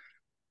balanced?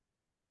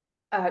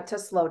 To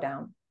slow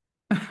down.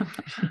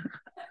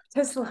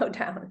 To slow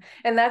down.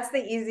 And that's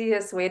the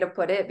easiest way to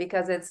put it,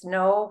 because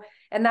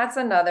and that's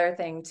another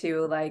thing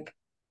too. Like,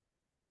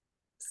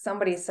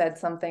 somebody said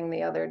something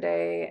the other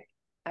day,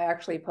 I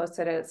actually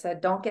posted it. It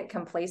said, "Don't get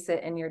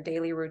complacent in your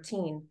daily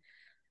routine."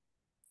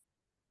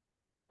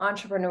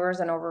 Entrepreneurs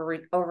and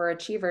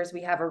overachievers,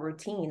 we have a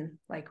routine.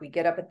 Like, we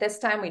get up at this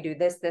time, we do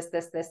this.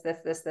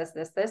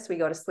 We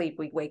go to sleep,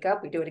 we wake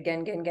up, we do it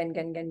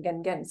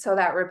again. So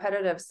that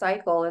repetitive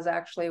cycle is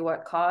actually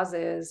what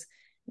causes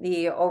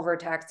the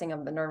overtaxing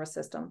of the nervous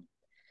system.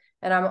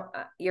 And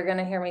you're going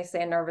to hear me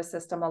say nervous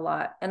system a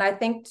lot. And I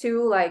think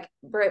too, like,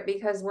 Britt,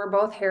 because we're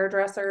both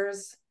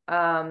hairdressers,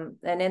 and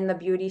in the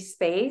beauty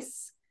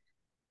space,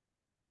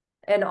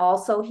 and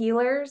also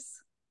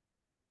healers,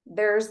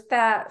 there's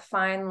that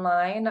fine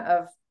line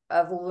of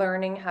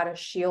learning how to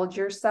shield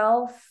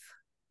yourself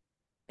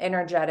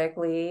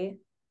energetically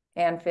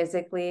and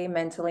physically,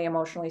 mentally,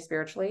 emotionally,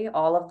 spiritually.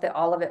 All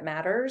of it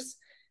matters,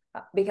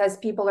 because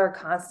people are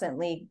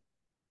constantly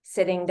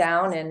sitting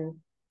down and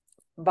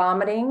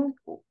vomiting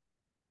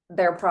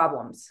their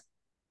problems.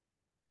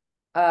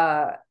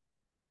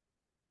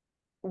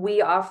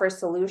 We offer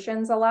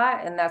solutions a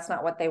lot, and that's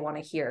not what they want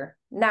to hear.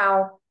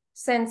 Now,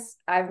 since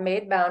I've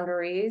made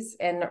boundaries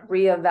and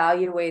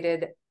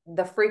reevaluated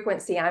the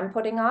frequency I'm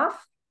putting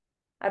off,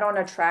 I don't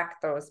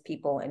attract those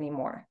people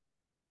anymore.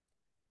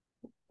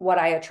 What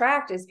I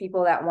attract is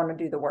people that want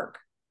to do the work.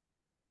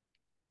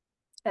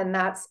 And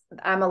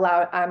I'm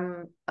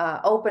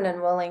open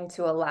and willing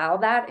to allow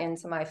that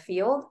into my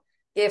field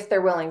if they're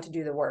willing to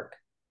do the work.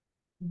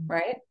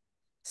 Right?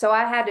 So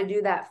I had to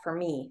do that for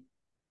me.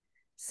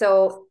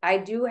 So I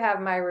do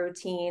have my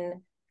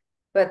routine,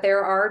 but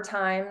there are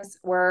times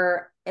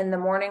where in the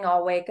morning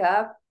I'll wake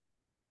up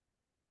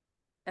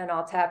and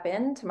I'll tap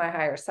into my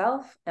higher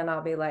self and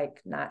I'll be like,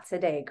 "Not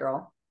today,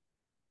 girl.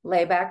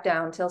 Lay back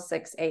down till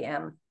 6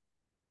 a.m.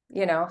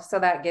 So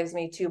that gives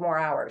me 2 more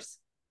hours.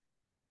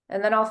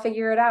 And then I'll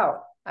figure it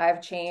out.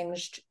 I've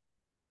changed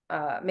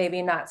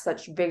maybe not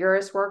such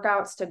vigorous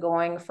workouts to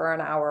going for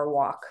an hour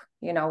walk.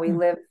 You know, we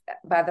live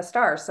by the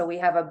stars, so we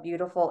have a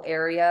beautiful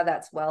area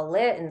that's well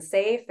lit and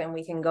safe, and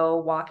we can go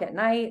walk at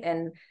night.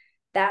 And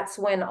that's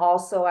when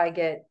also I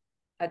get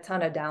a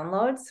ton of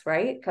downloads,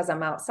 right? Because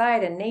I'm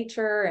outside in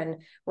nature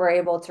and we're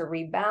able to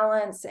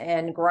rebalance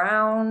and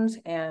ground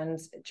and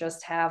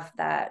just have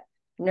that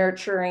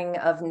nurturing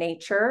of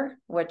nature,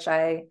 which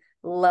I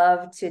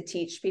love to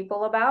teach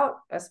people about,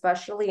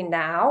 especially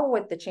now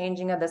with the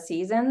changing of the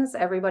seasons.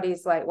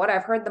 Everybody's like, what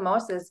I've heard the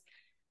most is,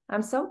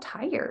 I'm so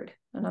tired.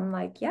 And I'm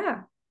like,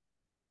 yeah,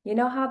 you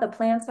know how the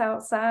plants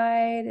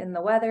outside and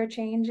the weather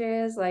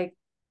changes, like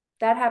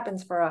that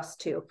happens for us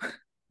too.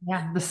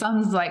 Yeah, the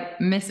sun's like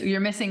you're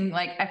missing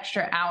like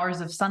extra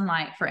hours of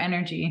sunlight for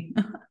energy.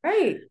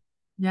 Right.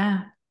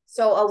 Yeah.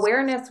 So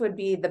awareness would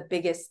be the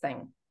biggest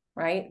thing,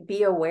 right?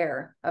 Be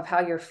aware of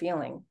how you're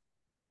feeling.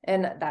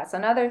 And that's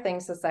another thing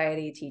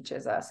society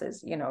teaches us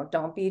is, you know,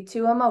 don't be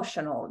too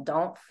emotional,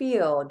 don't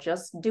feel,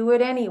 just do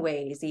it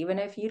anyways, even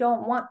if you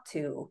don't want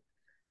to.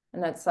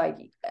 And it's like,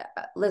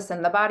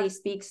 listen, the body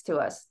speaks to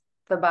us.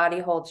 The body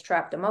holds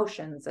trapped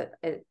emotions.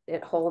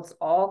 It holds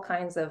all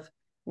kinds of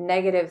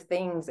negative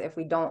things if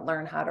we don't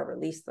learn how to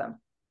release them.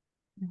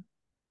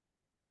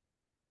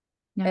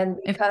 Yeah. And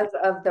because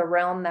of the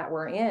realm that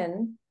we're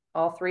in,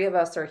 all three of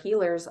us are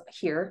healers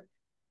here.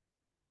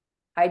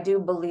 I do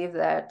believe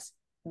that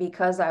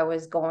because I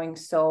was going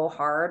so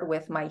hard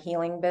with my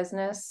healing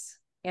business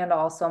and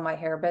also my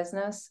hair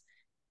business,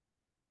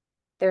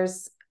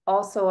 there's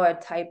also a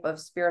type of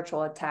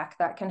spiritual attack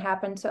that can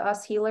happen to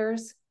us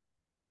healers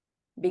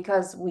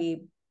because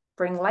we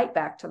bring light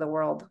back to the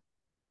world.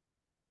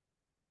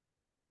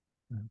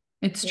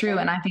 It's true.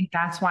 And I think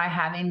that's why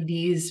having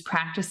these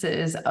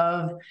practices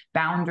of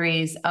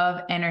boundaries,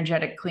 of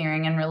energetic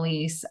clearing and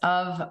release,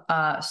 of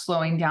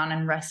slowing down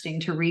and resting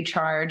to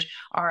recharge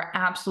are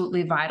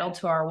absolutely vital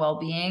to our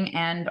well-being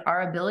and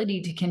our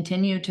ability to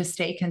continue to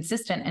stay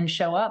consistent and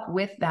show up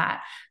with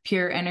that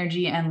pure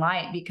energy and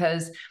light,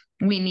 because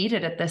we need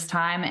it at this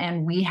time.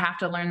 And we have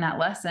to learn that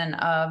lesson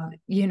of,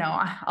 you know,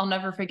 I'll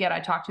never forget, I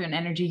talked to an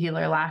energy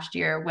healer last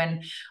year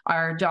when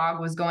our dog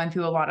was going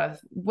through a lot of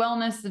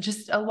wellness,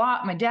 just a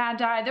lot. My dad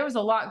died. There was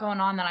a lot going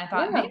on that I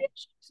thought, maybe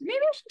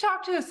I should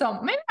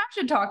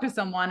talk to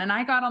someone. And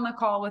I got on the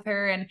call with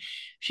her and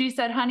she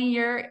said, honey,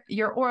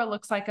 your aura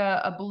looks like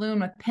a balloon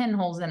with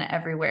pinholes in it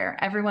everywhere.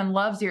 Everyone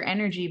loves your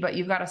energy, but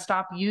you've got to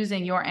stop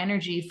using your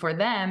energy for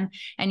them.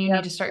 And you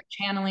need to start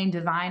channeling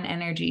divine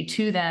energy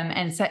to them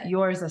and set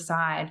yours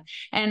aside.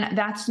 And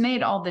that's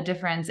made all the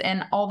difference.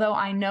 And although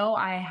I know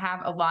I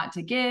have a lot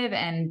to give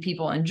and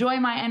people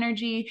enjoy my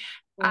energy,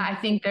 I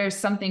think there's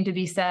something to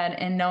be said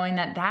in knowing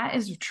that that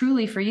is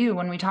truly for you.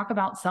 When we talk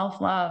about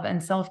self-love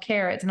and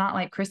self-care, it's not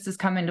like Krista's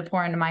coming to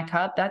pour into my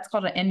cup. That's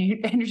called an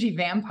energy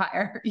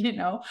vampire, you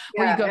know,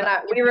 where you go.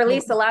 We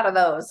release a lot of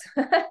those.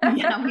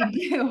 Yeah,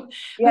 we do.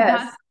 Yes. But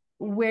that's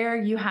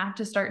where you have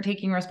to start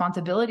taking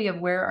responsibility of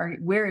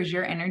where is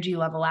your energy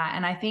level at.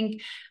 And I think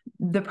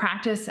the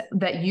practice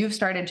that you've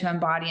started to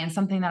embody and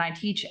something that I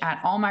teach at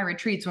all my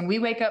retreats, when we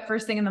wake up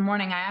first thing in the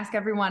morning, I ask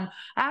everyone,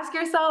 ask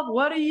yourself,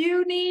 what do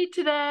you need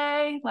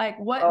today? Like,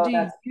 what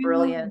do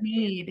you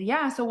need?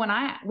 Yeah. So when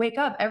I wake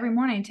up every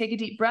morning, take a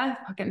deep breath,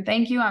 fucking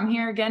thank you. I'm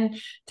here again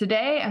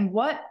today. And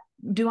what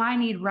do I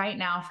need right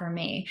now for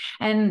me?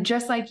 And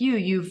just like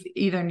you've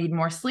either need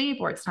more sleep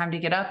or it's time to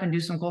get up and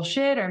do some cool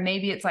shit. Or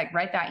maybe it's like,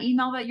 write that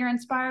email that you're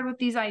inspired with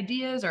these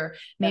ideas. Or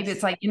maybe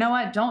it's like, you know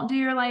what, don't do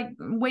your like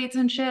weights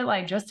and shit,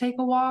 like just take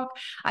a walk.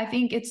 I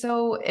think it's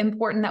so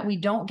important that we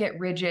don't get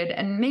rigid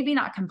and maybe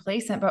not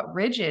complacent, but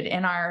rigid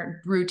in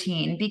our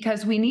routine,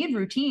 because we need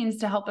routines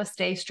to help us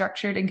stay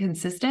structured and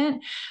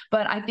consistent.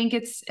 But I think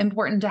it's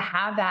important to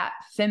have that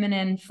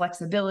feminine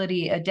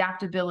flexibility,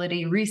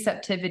 adaptability,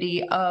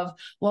 receptivity of,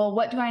 well,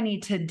 what do I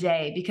need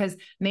today? Because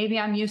maybe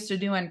I'm used to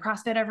doing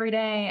CrossFit every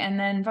day and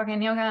then fucking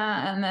yoga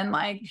and then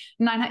like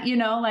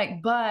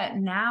but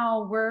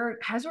now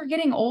as we're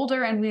getting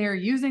older and we're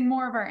using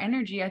more of our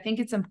energy, I think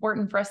it's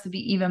important for us to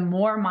be even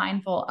more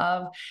mindful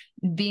of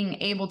being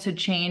able to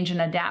change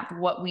and adapt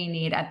what we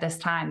need at this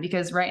time.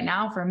 Because right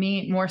now for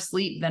me, more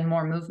sleep than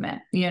more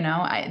movement,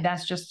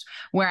 that's just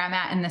where I'm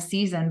at in the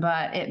season,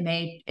 but it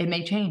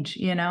may change,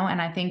 and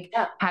I think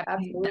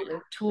having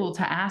that tool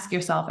to ask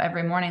yourself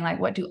every morning, like,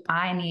 what do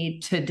I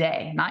need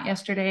today? Not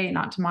yesterday,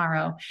 not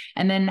tomorrow.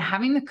 And then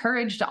having the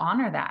courage to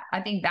honor that.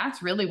 I think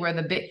that's really where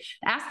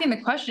asking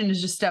the question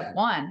is just step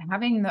one,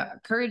 having the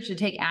courage to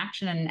take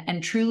action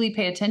and truly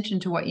pay attention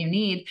to what you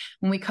need.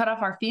 When we cut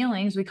off our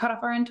feelings, we cut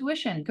off our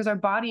intuition, because our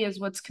body is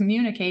what's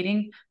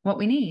communicating what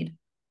we need.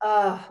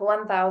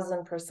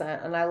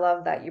 1000%. And I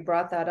love that you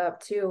brought that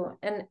up too.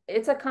 And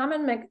it's a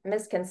common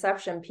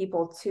misconception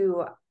people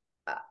too.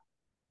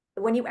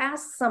 When you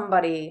ask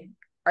somebody,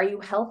 are you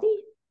healthy?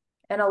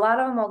 And a lot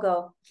of them will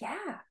go,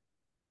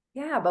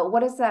 yeah, but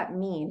what does that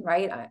mean?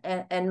 Right.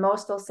 And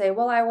most will say,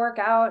 well, I work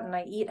out and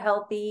I eat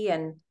healthy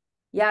and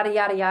yada,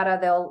 yada, yada.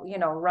 They'll,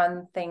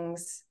 run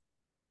things,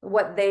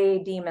 what they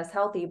deem as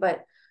healthy,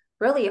 but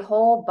really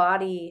whole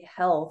body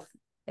health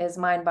is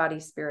mind, body,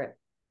 spirit.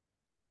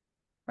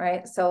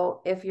 right?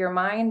 So if your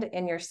mind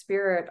and your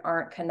spirit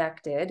aren't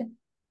connected,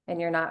 and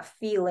you're not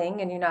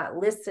feeling, and you're not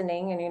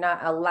listening, and you're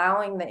not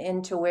allowing the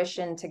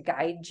intuition to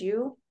guide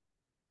you,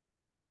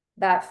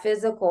 that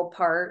physical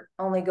part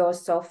only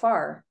goes so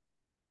far.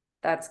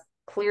 That's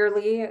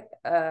clearly,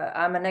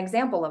 I'm an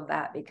example of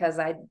that, because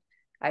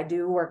I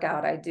do work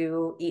out, I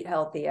do eat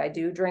healthy, I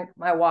do drink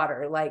my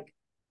water, like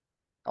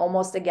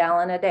almost a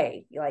gallon a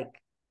day. Like,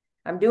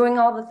 I'm doing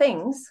all the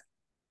things,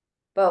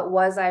 but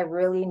was I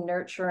really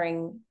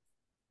nurturing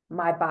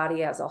my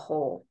body as a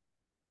whole?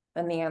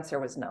 And the answer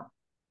was no.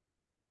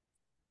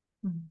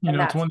 You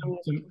know, it's one of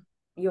the,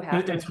 you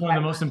have to, it's one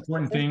of the most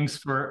important things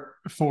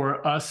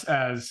for us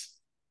as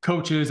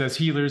coaches, as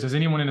healers, as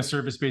anyone in a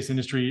service-based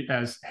industry,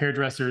 as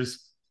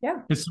hairdressers. Yeah.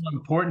 It's so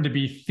important to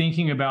be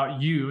thinking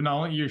about you, not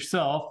only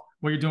yourself,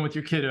 what you're doing with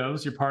your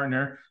kiddos, your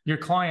partner, your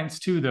clients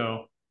too,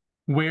 though.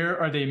 Where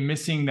are they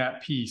missing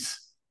that piece?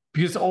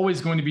 Because it's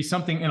always going to be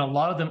something, and a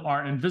lot of them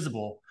are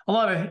invisible. A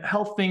lot of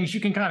health things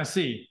you can kind of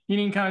see. You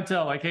can kind of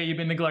tell, like, hey, you've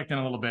been neglecting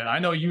a little bit. I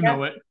know you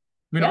know it.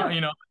 We don't,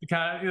 you know,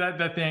 kind of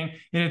that thing.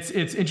 And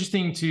it's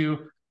interesting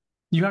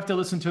you have to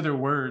listen to their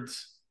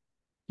words.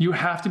 You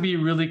have to be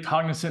really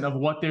cognizant of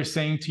what they're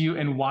saying to you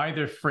and why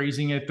they're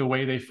phrasing it the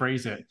way they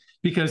phrase it.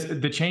 Because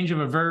the change of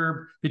a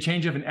verb, the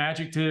change of an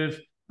adjective,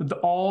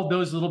 all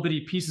those little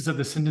bitty pieces of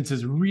the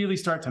sentences really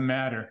start to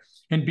matter.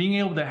 And being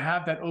able to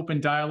have that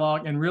open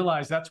dialogue and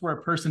realize that's where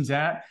a person's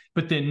at,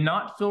 but then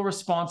not feel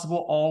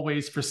responsible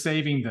always for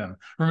saving them.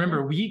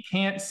 Remember, we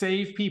can't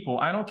save people.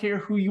 I don't care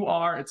who you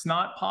are. It's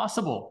not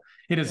possible.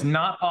 It is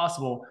not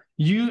possible.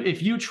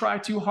 If you try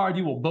too hard,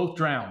 you will both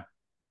drown.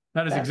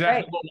 That is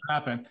exactly what will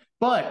happen.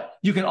 But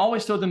you can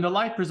always throw them the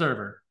life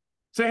preserver.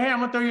 Say, hey, I'm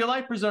going to throw you a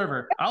life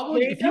preserver.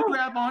 If you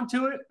grab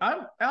onto it,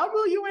 I'll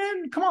reel you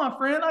in. Come on,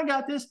 friend, I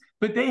got this.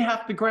 But they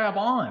have to grab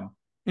on.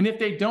 And if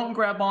they don't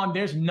grab on,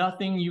 there's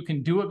nothing you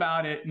can do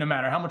about it, no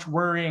matter how much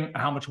worrying,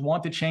 how much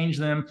want to change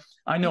them.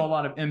 I know a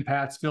lot of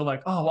empaths feel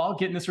like, oh, I'll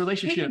get in this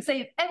relationship. You can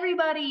save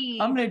everybody.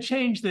 I'm going to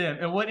change them.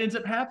 And what ends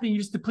up happening, you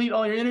just deplete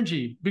all your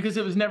energy, because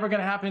it was never going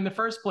to happen in the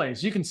first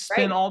place. You can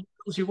spin all the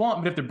wheels you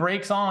want, but if the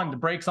brake's on, the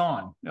brake's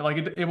on. Like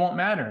it won't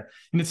matter.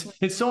 And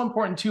it's so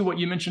important too, what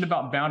you mentioned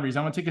about boundaries.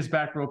 I'm going to take us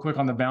back real quick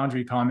on the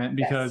boundary comment,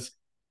 because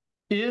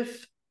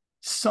if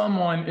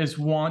someone is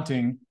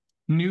wanting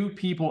new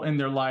people in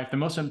their life, the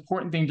most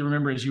important thing to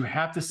remember is you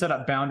have to set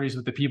up boundaries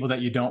with the people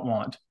that you don't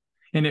want.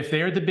 And if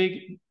they're the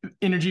big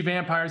energy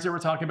vampires that we're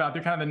talking about,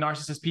 they're kind of the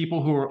narcissist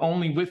people who are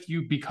only with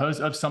you because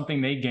of something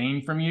they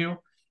gain from you.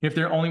 If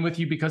they're only with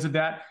you because of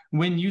that,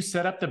 when you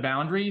set up the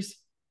boundaries,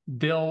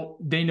 they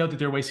know that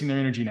they're wasting their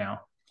energy now.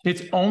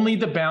 It's only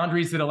the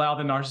boundaries that allow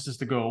the narcissist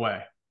to go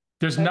away.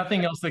 There's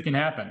nothing else that can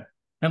happen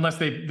unless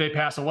they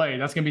pass away.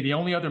 That's going to be the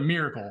only other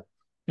miracle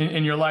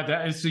in your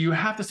life. So you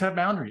have to set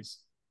boundaries.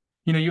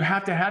 You know, you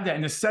have to have that.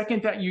 And the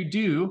second that you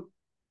do,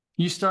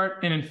 you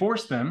start and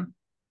enforce them,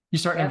 you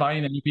start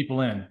inviting the new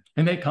people in,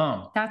 and they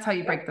come. That's how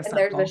you break the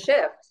cycle. There's a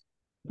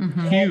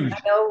shift. Huge.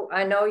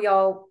 I know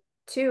y'all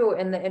too,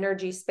 in the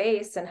energy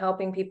space and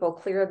helping people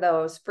clear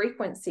those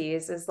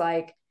frequencies, is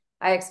like,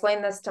 I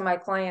explain this to my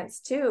clients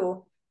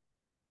too.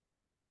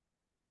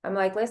 I'm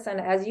like, listen,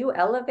 as you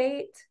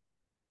elevate,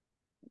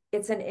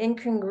 it's an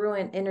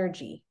incongruent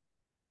energy.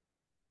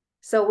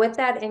 So with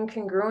that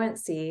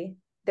incongruency,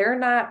 they're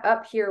not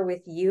up here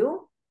with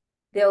you.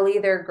 They'll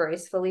either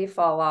gracefully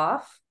fall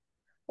off,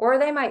 or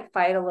they might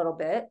fight a little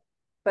bit.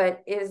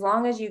 But as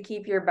long as you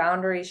keep your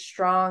boundaries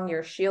strong,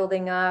 you're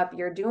shielding up,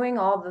 you're doing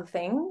all the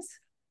things,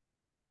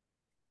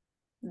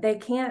 they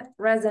can't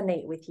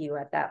resonate with you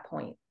at that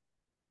point.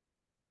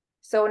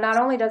 So not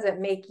only does it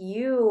make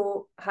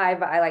you I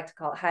like to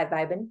call it high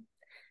vibing,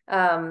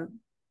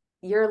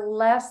 you're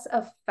less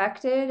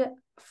affected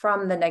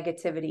from the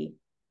negativity.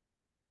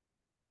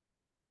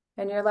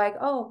 And you're like,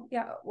 oh,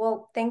 yeah,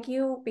 well, thank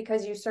you,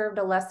 because you served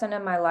a lesson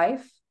in my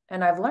life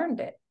and I've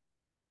learned it.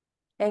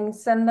 And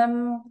send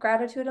them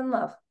gratitude and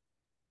love,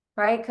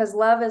 right? Because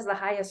love is the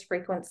highest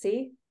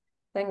frequency,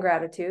 then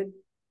gratitude.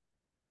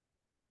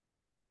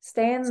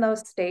 Stay in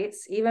those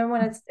states, even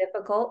when it's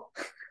difficult.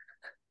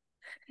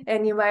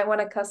 And you might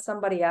want to cuss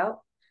somebody out.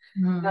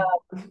 You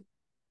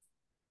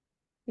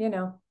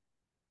know.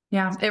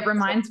 Yeah, it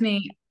reminds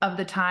me of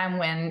the time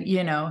when,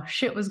 you know,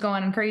 shit was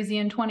going crazy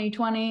in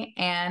 2020,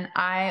 and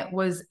I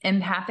was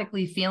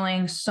empathically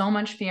feeling so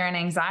much fear and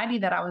anxiety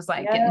that I was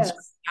like getting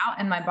stressed out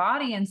in my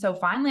body. And so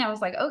finally I was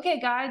like, okay,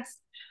 guys,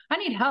 I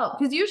need help.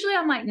 Because usually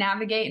I'm like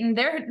navigating,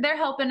 they're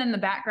helping in the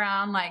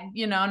background, like,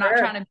 you know, not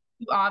trying to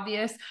be too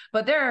obvious,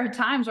 but there are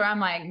times where I'm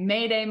like,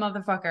 Mayday,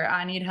 motherfucker,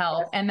 I need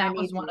help. And that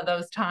was one of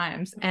those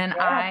times. And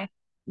I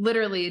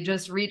literally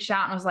just reached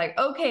out and was like,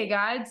 okay,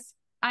 guys,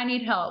 I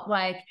need help.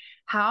 Like,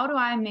 how do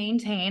I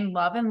maintain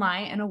love and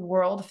light in a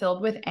world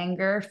filled with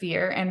anger,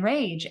 fear, and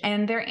rage?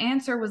 And their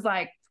answer was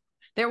like,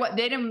 they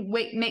didn't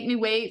make me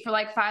wait for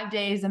like 5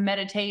 days and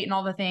meditate and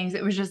all the things.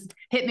 It was just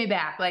hit me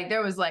back. Like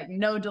there was like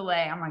no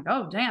delay. I'm like,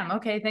 oh, damn.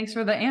 Okay. Thanks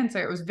for the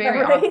answer. It was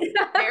very, obvious,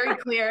 very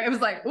clear. It was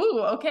like, ooh,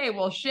 okay,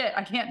 well, shit,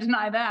 I can't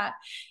deny that.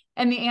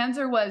 And the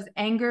answer was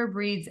anger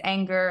breeds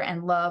anger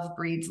and love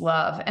breeds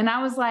love. And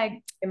I was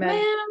like, Amen.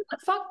 Man,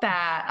 fuck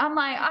that. I'm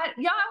like, I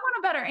want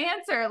a better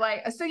answer.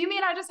 Like, so you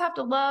mean I just have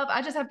to love?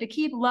 I just have to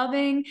keep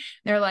loving?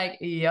 They're like,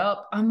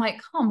 yup. I'm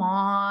like, come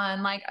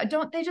on. Like,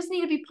 they just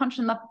need to be punched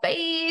in the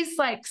face?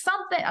 Like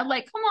something, I'm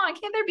like, come on,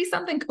 can't there be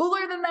something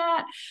cooler than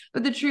that?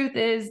 But the truth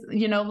is,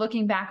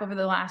 looking back over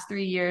the last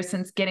 3 years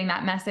since getting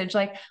that message,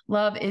 like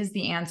love is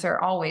the answer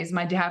always.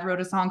 My dad wrote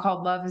a song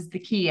called Love is the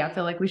Key. I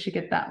feel like we should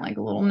get that like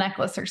a little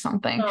necklace or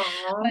something.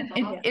 But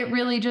it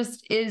really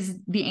just is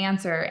the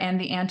answer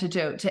and the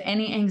antidote to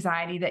any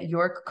anxiety that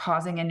you're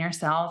causing in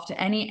yourself,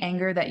 to any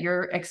anger that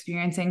you're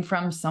experiencing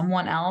from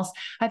someone else.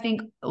 I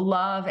think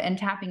love and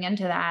tapping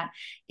into that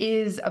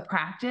is a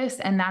practice.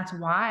 And that's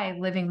why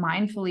living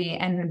mindfully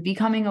and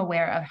becoming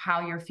aware of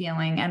how you're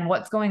feeling and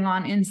what's going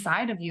on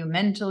inside of you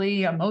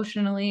mentally,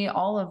 emotionally,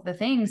 all of the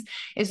things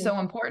is so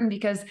important,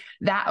 because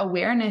that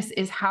awareness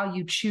is how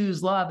you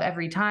choose love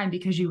every time,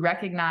 because you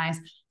recognize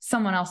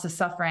someone else is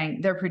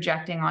suffering. They're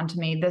projecting onto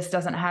me. This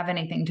doesn't have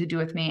anything to do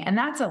with me. And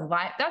that's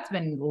that's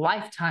been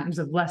lifetimes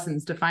of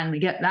lessons to finally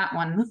get that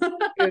one.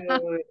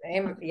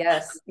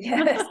 Yes.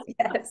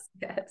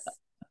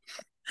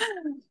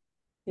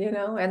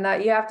 And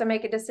that you have to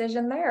make a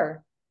decision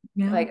there.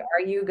 Yeah. Like,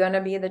 are you going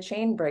to be the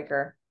chain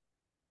breaker?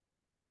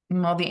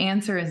 Well, the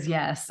answer is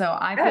yes. So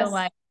I feel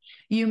like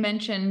you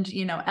mentioned,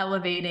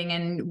 elevating,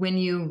 and when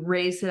you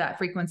raise to that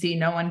frequency,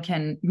 no one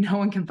can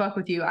fuck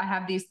with you. I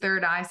have these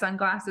third eye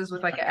sunglasses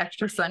with like an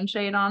extra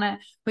sunshade on it.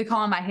 We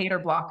call them my hater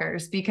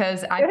blockers,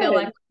 because I feel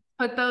like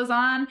put those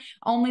on,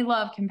 only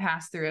love can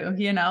pass through,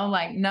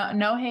 like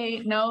no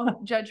hate, no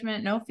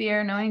judgment, no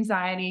fear, no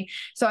anxiety.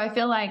 So I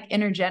feel like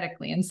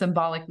energetically and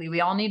symbolically,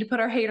 we all need to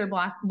put our hater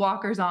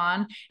blockers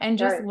on and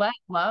just let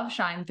love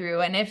shine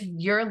through. And if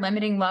you're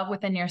limiting love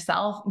within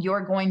yourself,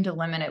 you're going to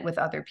limit it with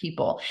other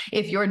people.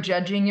 If you're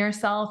judging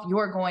yourself,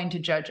 you're going to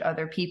judge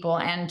other people.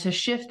 And to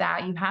shift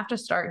that, you have to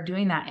start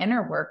doing that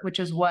inner work,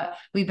 which is what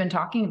we've been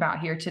talking about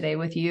here today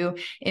with you.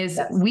 Is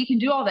we can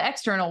do all the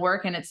external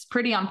work and it's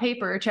pretty on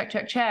paper,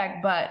 check,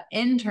 but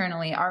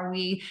internally, are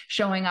we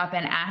showing up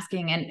and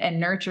asking and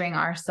nurturing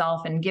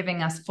ourselves and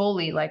giving us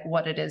fully like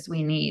what it is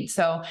we need?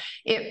 So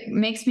it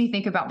makes me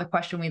think about the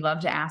question we love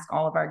to ask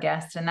all of our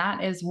guests, and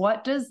that is,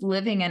 what does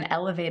living an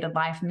elevated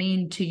life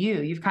mean to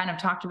you? You've kind of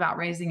talked about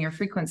raising your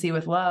frequency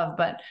with love,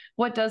 but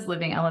what does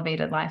living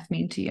elevated life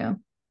mean to you?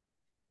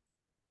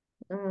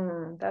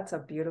 That's a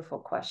beautiful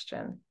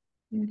question.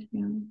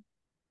 Mm-hmm.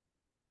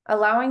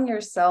 Allowing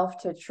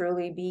yourself to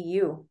truly be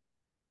you.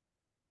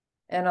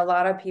 And a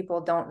lot of people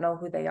don't know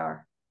who they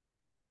are.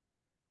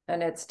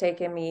 And it's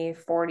taken me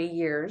 40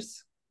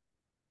 years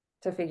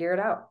to figure it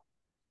out.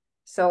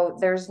 So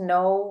there's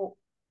no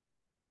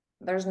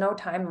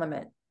time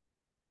limit.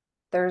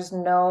 There's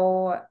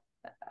no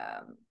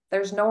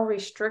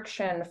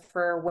restriction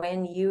for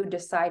when you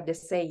decide to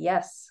say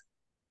yes.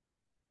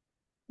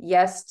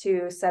 Yes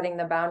to setting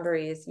the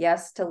boundaries.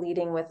 Yes to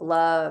leading with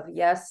love.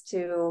 Yes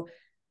to,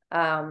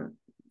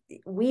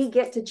 we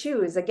get to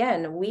choose.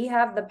 Again, we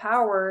have the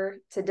power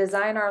to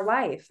design our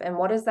life. And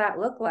what does that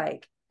look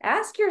like?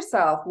 Ask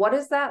yourself, what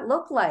does that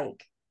look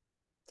like?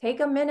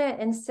 Take a minute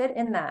and sit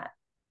in that.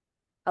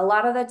 A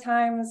lot of the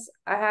times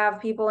I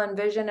have people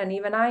envision, and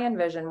even I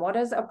envision, what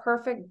does a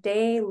perfect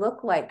day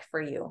look like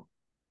for you?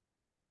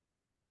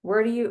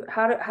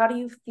 How do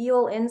you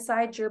feel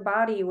inside your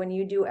body when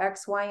you do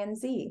X, Y, and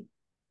Z?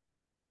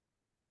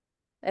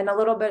 And a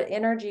little bit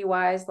energy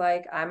wise,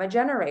 like I'm a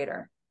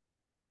generator.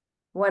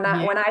 When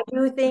I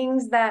do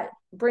things that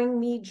bring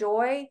me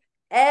joy,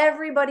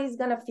 everybody's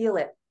going to feel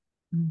it.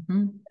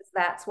 Mm-hmm.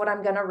 That's what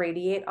I'm going to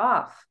radiate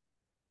off.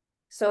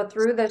 So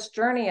through this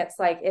journey, it's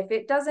like, if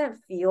it doesn't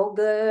feel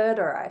good,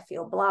 or I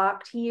feel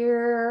blocked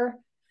here,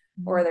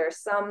 or there's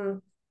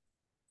some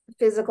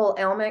physical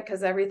ailment,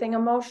 because everything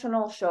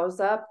emotional shows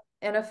up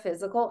in a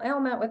physical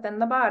ailment within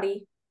the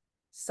body,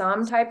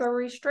 some type of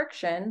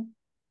restriction,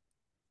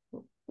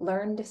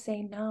 learn to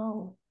say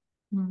no.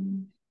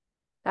 Mm-hmm.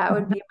 That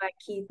would be my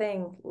key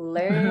thing.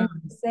 Learn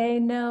to say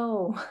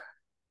no.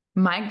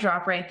 Mic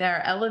drop right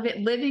there.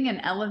 Living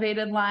an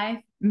elevated life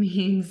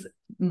means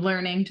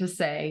learning to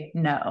say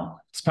no.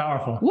 It's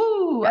powerful.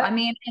 Woo! Yep. I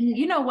mean, and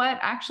you know what?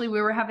 Actually, we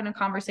were having a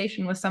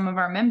conversation with some of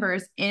our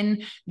members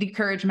in the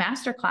Courage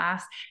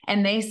Masterclass,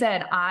 and they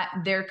said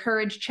their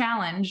courage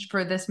challenge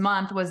for this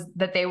month was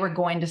that they were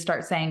going to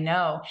start saying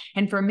no.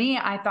 And for me,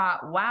 I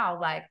thought, wow,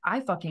 like I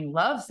fucking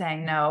love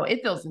saying no.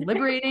 It feels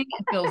liberating.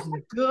 It feels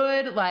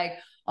good. Like,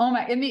 oh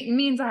my, it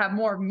means I have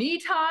more me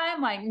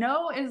time. Like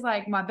no is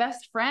like my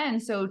best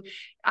friend. So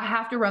I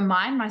have to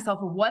remind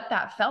myself of what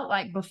that felt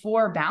like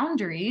before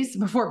boundaries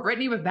before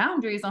Brittney with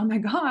boundaries. Oh my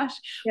gosh,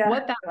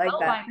 what that felt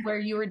like, where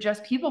you were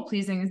just people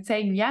pleasing and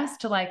saying yes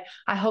to like,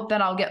 I hope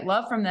that I'll get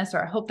love from this,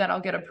 or I hope that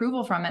I'll get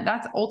approval from it.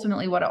 That's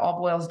ultimately what it all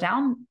boils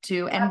down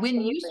to. And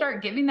when you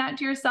start giving that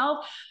to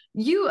yourself,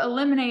 you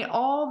eliminate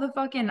all the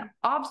fucking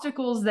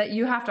obstacles that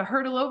you have to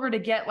hurdle over to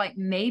get like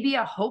maybe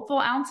a hopeful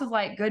ounce of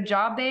like, good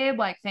job, babe.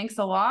 Like, thanks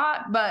a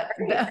lot, but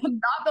not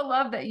the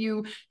love that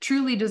you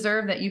truly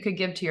deserve that you could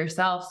give to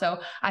yourself.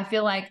 So I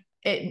feel like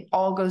it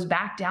all goes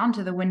back down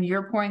to when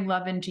you're pouring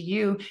love into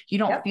you, you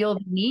don't feel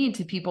the need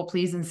to people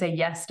please and say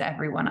yes to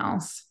everyone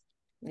else.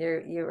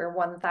 You're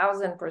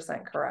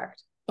 1000%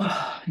 correct.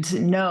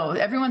 No,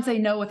 everyone say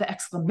no with an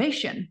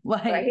exclamation.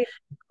 Like,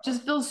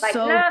 just feels like,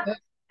 so good.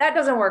 That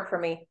doesn't work for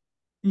me.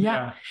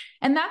 Yeah.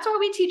 And that's why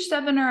we teach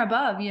 7 or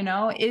above, you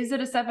know, is it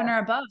a 7 or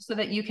above, so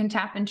that you can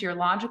tap into your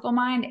logical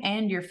mind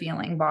and your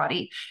feeling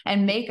body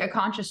and make a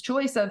conscious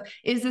choice of,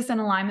 is this in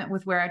alignment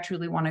with where I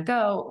truly want to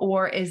go?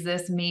 Or is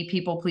this me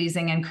people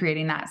pleasing and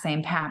creating that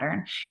same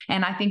pattern?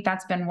 And I think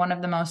that's been one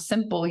of the most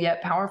simple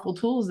yet powerful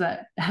tools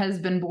that has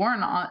been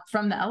born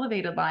from the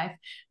elevated life,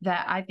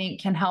 that I think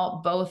can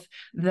help both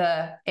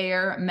the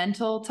air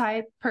mental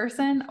type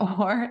person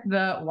or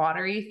the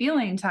watery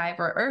feeling type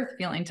or earth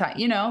feeling type,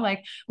 you know,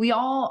 like we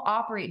all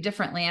operate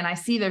differently. And I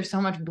see there's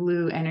so much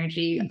blue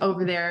energy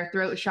over there,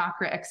 throat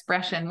chakra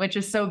expression, which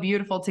is so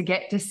beautiful to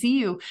get to see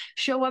you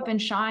show up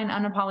and shine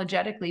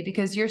unapologetically,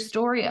 because your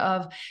story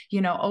of, you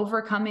know,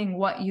 overcoming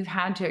what you've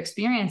had to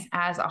experience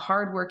as a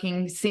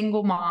hardworking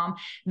single mom,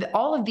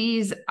 all of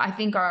these, I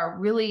think, are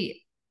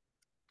really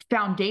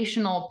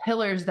foundational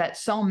pillars that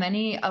so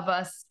many of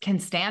us can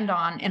stand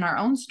on in our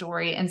own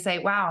story and say,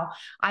 wow,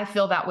 I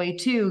feel that way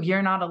too.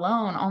 You're not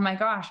alone. Oh my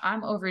gosh,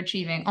 I'm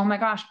overachieving. Oh my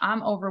gosh,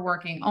 I'm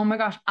overworking. Oh my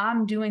gosh,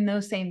 I'm doing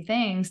those same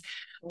things.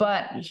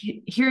 But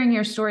hearing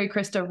your story,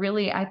 Krista,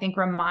 really, I think,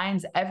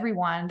 reminds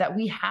everyone that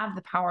we have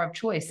the power of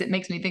choice. It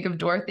makes me think of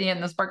Dorothy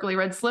and the sparkly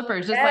red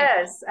slippers.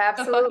 Just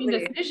absolutely. A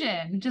fucking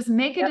decision. Just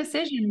make a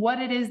decision what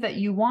it is that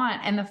you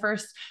want. And the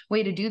first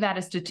way to do that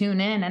is to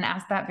tune in and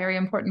ask that very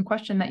important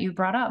question that you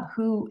brought up.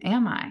 Who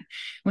am I?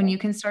 When you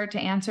can start to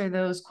answer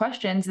those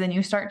questions, then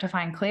you start to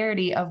find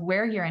clarity of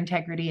where your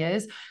integrity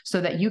is, so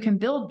that you can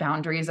build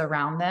boundaries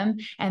around them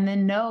and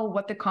then know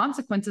what the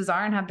consequences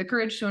are and have the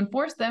courage to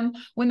enforce them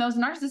when those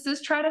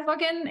narcissists try to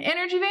fucking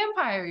energy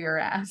vampire your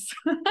ass.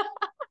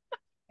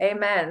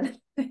 Amen.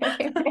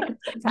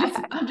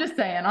 I'm just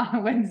saying on a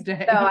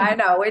Wednesday. No, I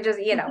know. We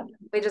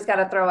just got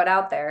to throw it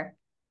out there.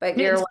 But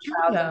you're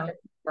 1000%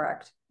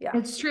 correct. Yeah,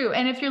 it's true.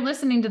 And if you're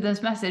listening to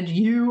this message,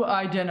 you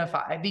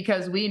identify,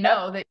 because we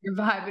know that your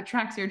vibe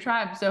attracts your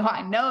tribe. So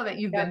I know that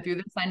you've been through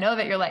this. I know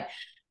that you're like,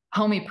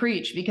 homie,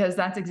 preach, because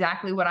that's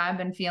exactly what I've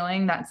been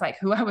feeling. That's like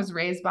who I was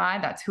raised by.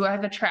 That's who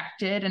I've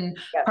attracted and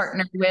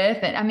partnered with.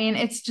 And I mean,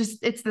 it's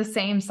the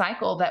same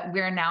cycle that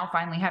we're now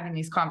finally having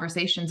these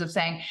conversations of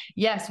saying,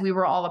 yes, we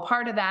were all a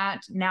part of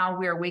that. Now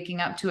we're waking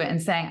up to it and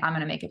saying, I'm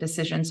going to make a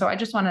decision. So I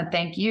just want to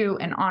thank you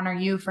and honor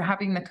you for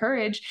having the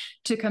courage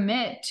to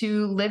commit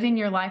to living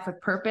your life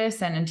with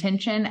purpose and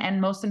intention. And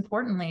most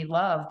importantly,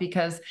 love,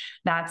 because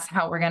that's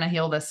how we're going to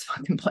heal this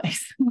fucking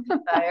place.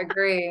 I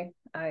agree.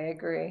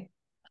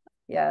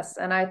 Yes.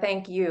 And I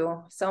thank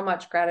you. So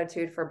much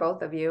gratitude for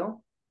both of you.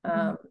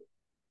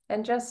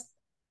 And just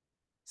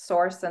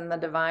Source and the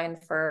divine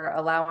for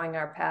allowing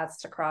our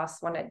paths to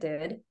cross when it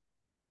did.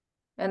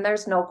 And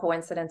there's no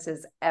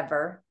coincidences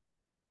ever.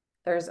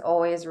 There's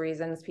always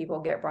reasons people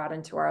get brought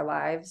into our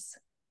lives.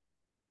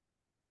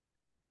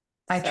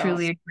 I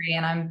truly agree.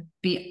 And I'm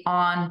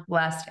beyond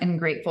blessed and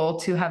grateful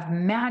to have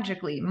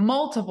magically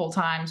multiple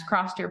times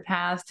crossed your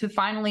paths, to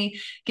finally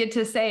get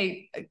to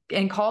say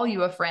and call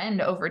you a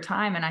friend over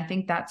time. And I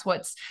think that's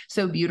what's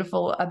so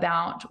beautiful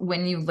about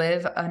when you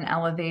live an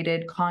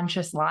elevated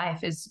conscious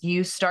life, is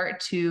you start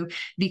to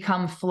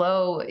become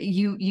flow.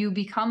 You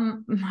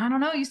become, I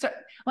don't know, you start,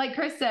 like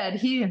Chris said,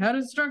 he had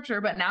a structure,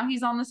 but now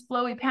he's on this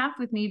flowy path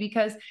with me,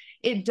 because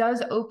it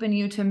does open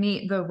you to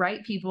meet the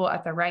right people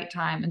at the right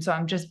time. And so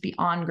I'm just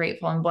beyond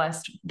grateful and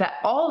blessed that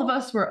all of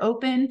us were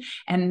open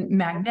and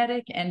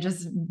magnetic and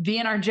just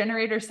being our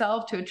generator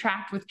self to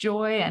attract with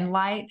joy and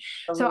light.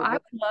 So I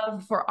would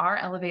love for our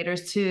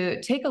elevators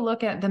to take a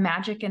look at the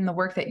magic and the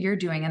work that you're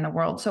doing in the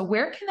world. So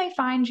where can they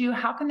find you?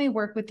 How can they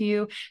work with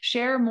you?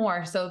 Share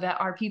more so that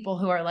our people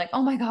who are like,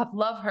 oh my God,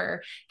 love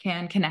her,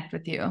 can connect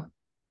with you.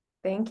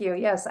 Thank you.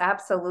 Yes,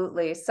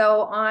 absolutely.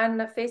 So on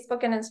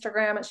Facebook and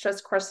Instagram, it's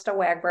just Krista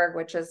Wagberg,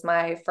 which is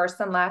my first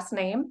and last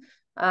name.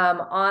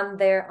 There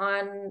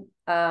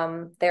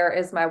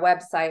is my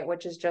website,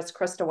 which is just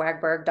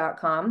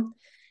kristawagberg.com.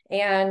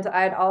 And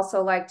I'd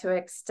also like to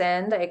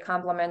extend a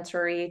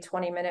complimentary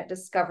 20-minute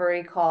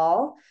discovery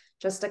call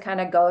just to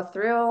kind of go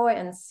through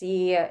and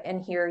see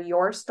and hear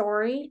your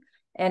story.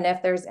 And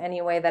if there's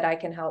any way that I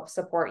can help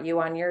support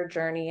you on your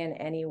journey in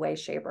any way,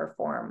 shape, or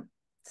form.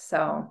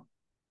 So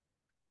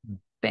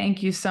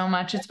thank you so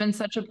much. It's been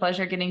such a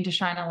pleasure getting to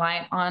shine a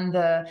light on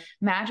the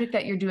magic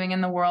that you're doing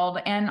in the world.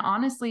 And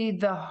honestly,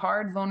 the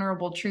hard,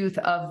 vulnerable truth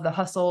of the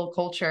hustle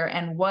culture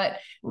and what,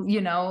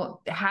 you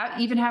know,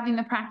 even having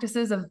the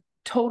practices of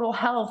total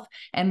health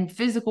and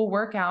physical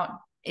workout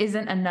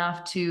isn't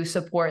enough to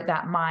support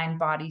that mind,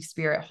 body,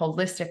 spirit,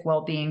 holistic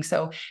well-being.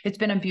 So it's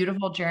been a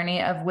beautiful journey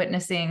of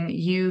witnessing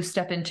you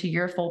step into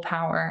your full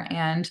power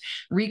and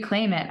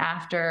reclaim it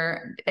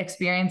after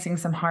experiencing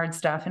some hard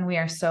stuff. And we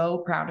are so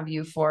proud of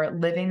you for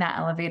living that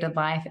elevated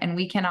life. And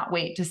we cannot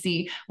wait to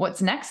see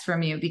what's next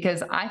from you,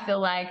 because I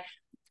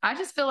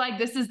just feel like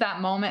this is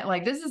that moment.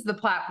 Like, this is the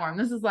platform.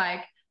 This is like,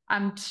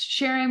 I'm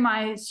sharing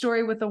my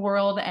story with the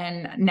world,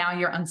 and now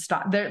you're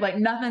unstoppable. Like,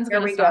 nothing's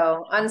going to stop. Here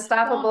we go.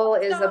 Unstoppable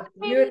is a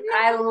beautiful.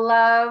 I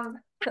love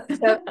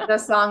the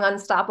song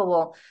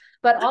Unstoppable.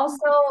 But also,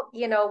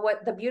 you know,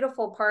 what the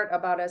beautiful part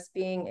about us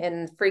being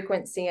in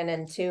frequency and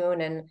in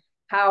tune and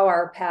how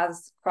our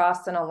paths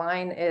cross and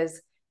align is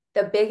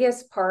the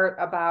biggest part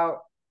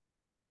about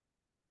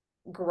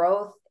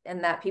growth,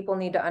 and that people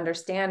need to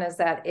understand is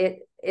that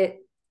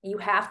you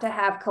have to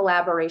have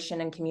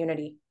collaboration and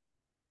community.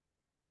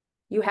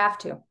 You have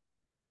to.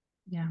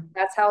 Yeah.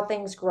 That's how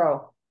things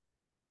grow,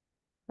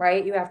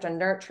 right? You have to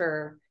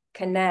nurture,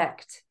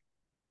 connect.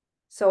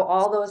 So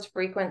all those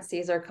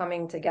frequencies are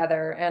coming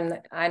together. And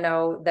I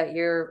know that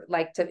you're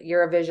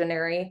a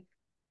visionary.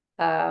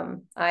 I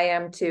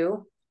am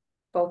too.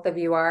 Both of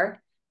you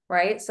are,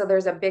 right? So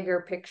there's a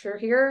bigger picture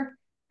here,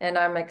 and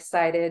I'm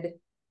excited.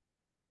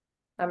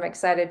 I'm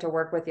excited to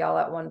work with y'all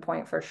at one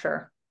point for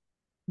sure.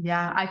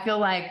 Yeah. I feel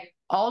like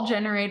all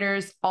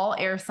generators, all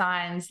air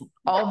signs,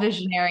 all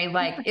visionary,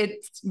 like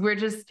we're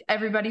just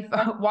everybody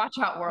watch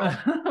out, world.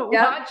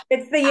 Yeah,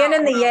 it's the yin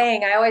and the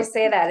yang. I always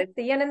say that. It's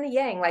the yin and the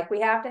yang. Like,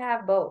 we have to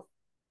have both.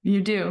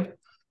 You do.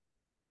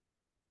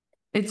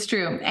 It's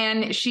true.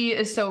 And she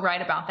is so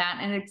right about that.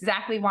 And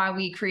exactly why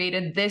we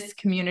created this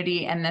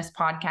community and this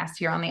podcast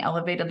here on The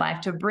Elevated Life,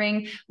 to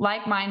bring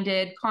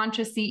like-minded,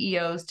 conscious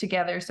CEOs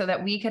together so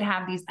that we could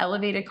have these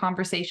elevated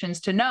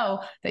conversations, to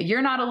know that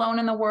you're not alone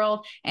in the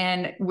world.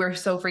 And we're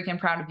so freaking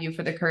proud of you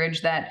for the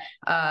courage that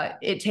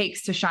it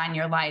takes to shine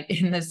your light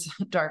in this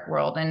dark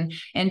world. And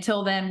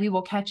until then, we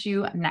will catch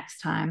you next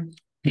time.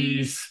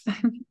 Peace.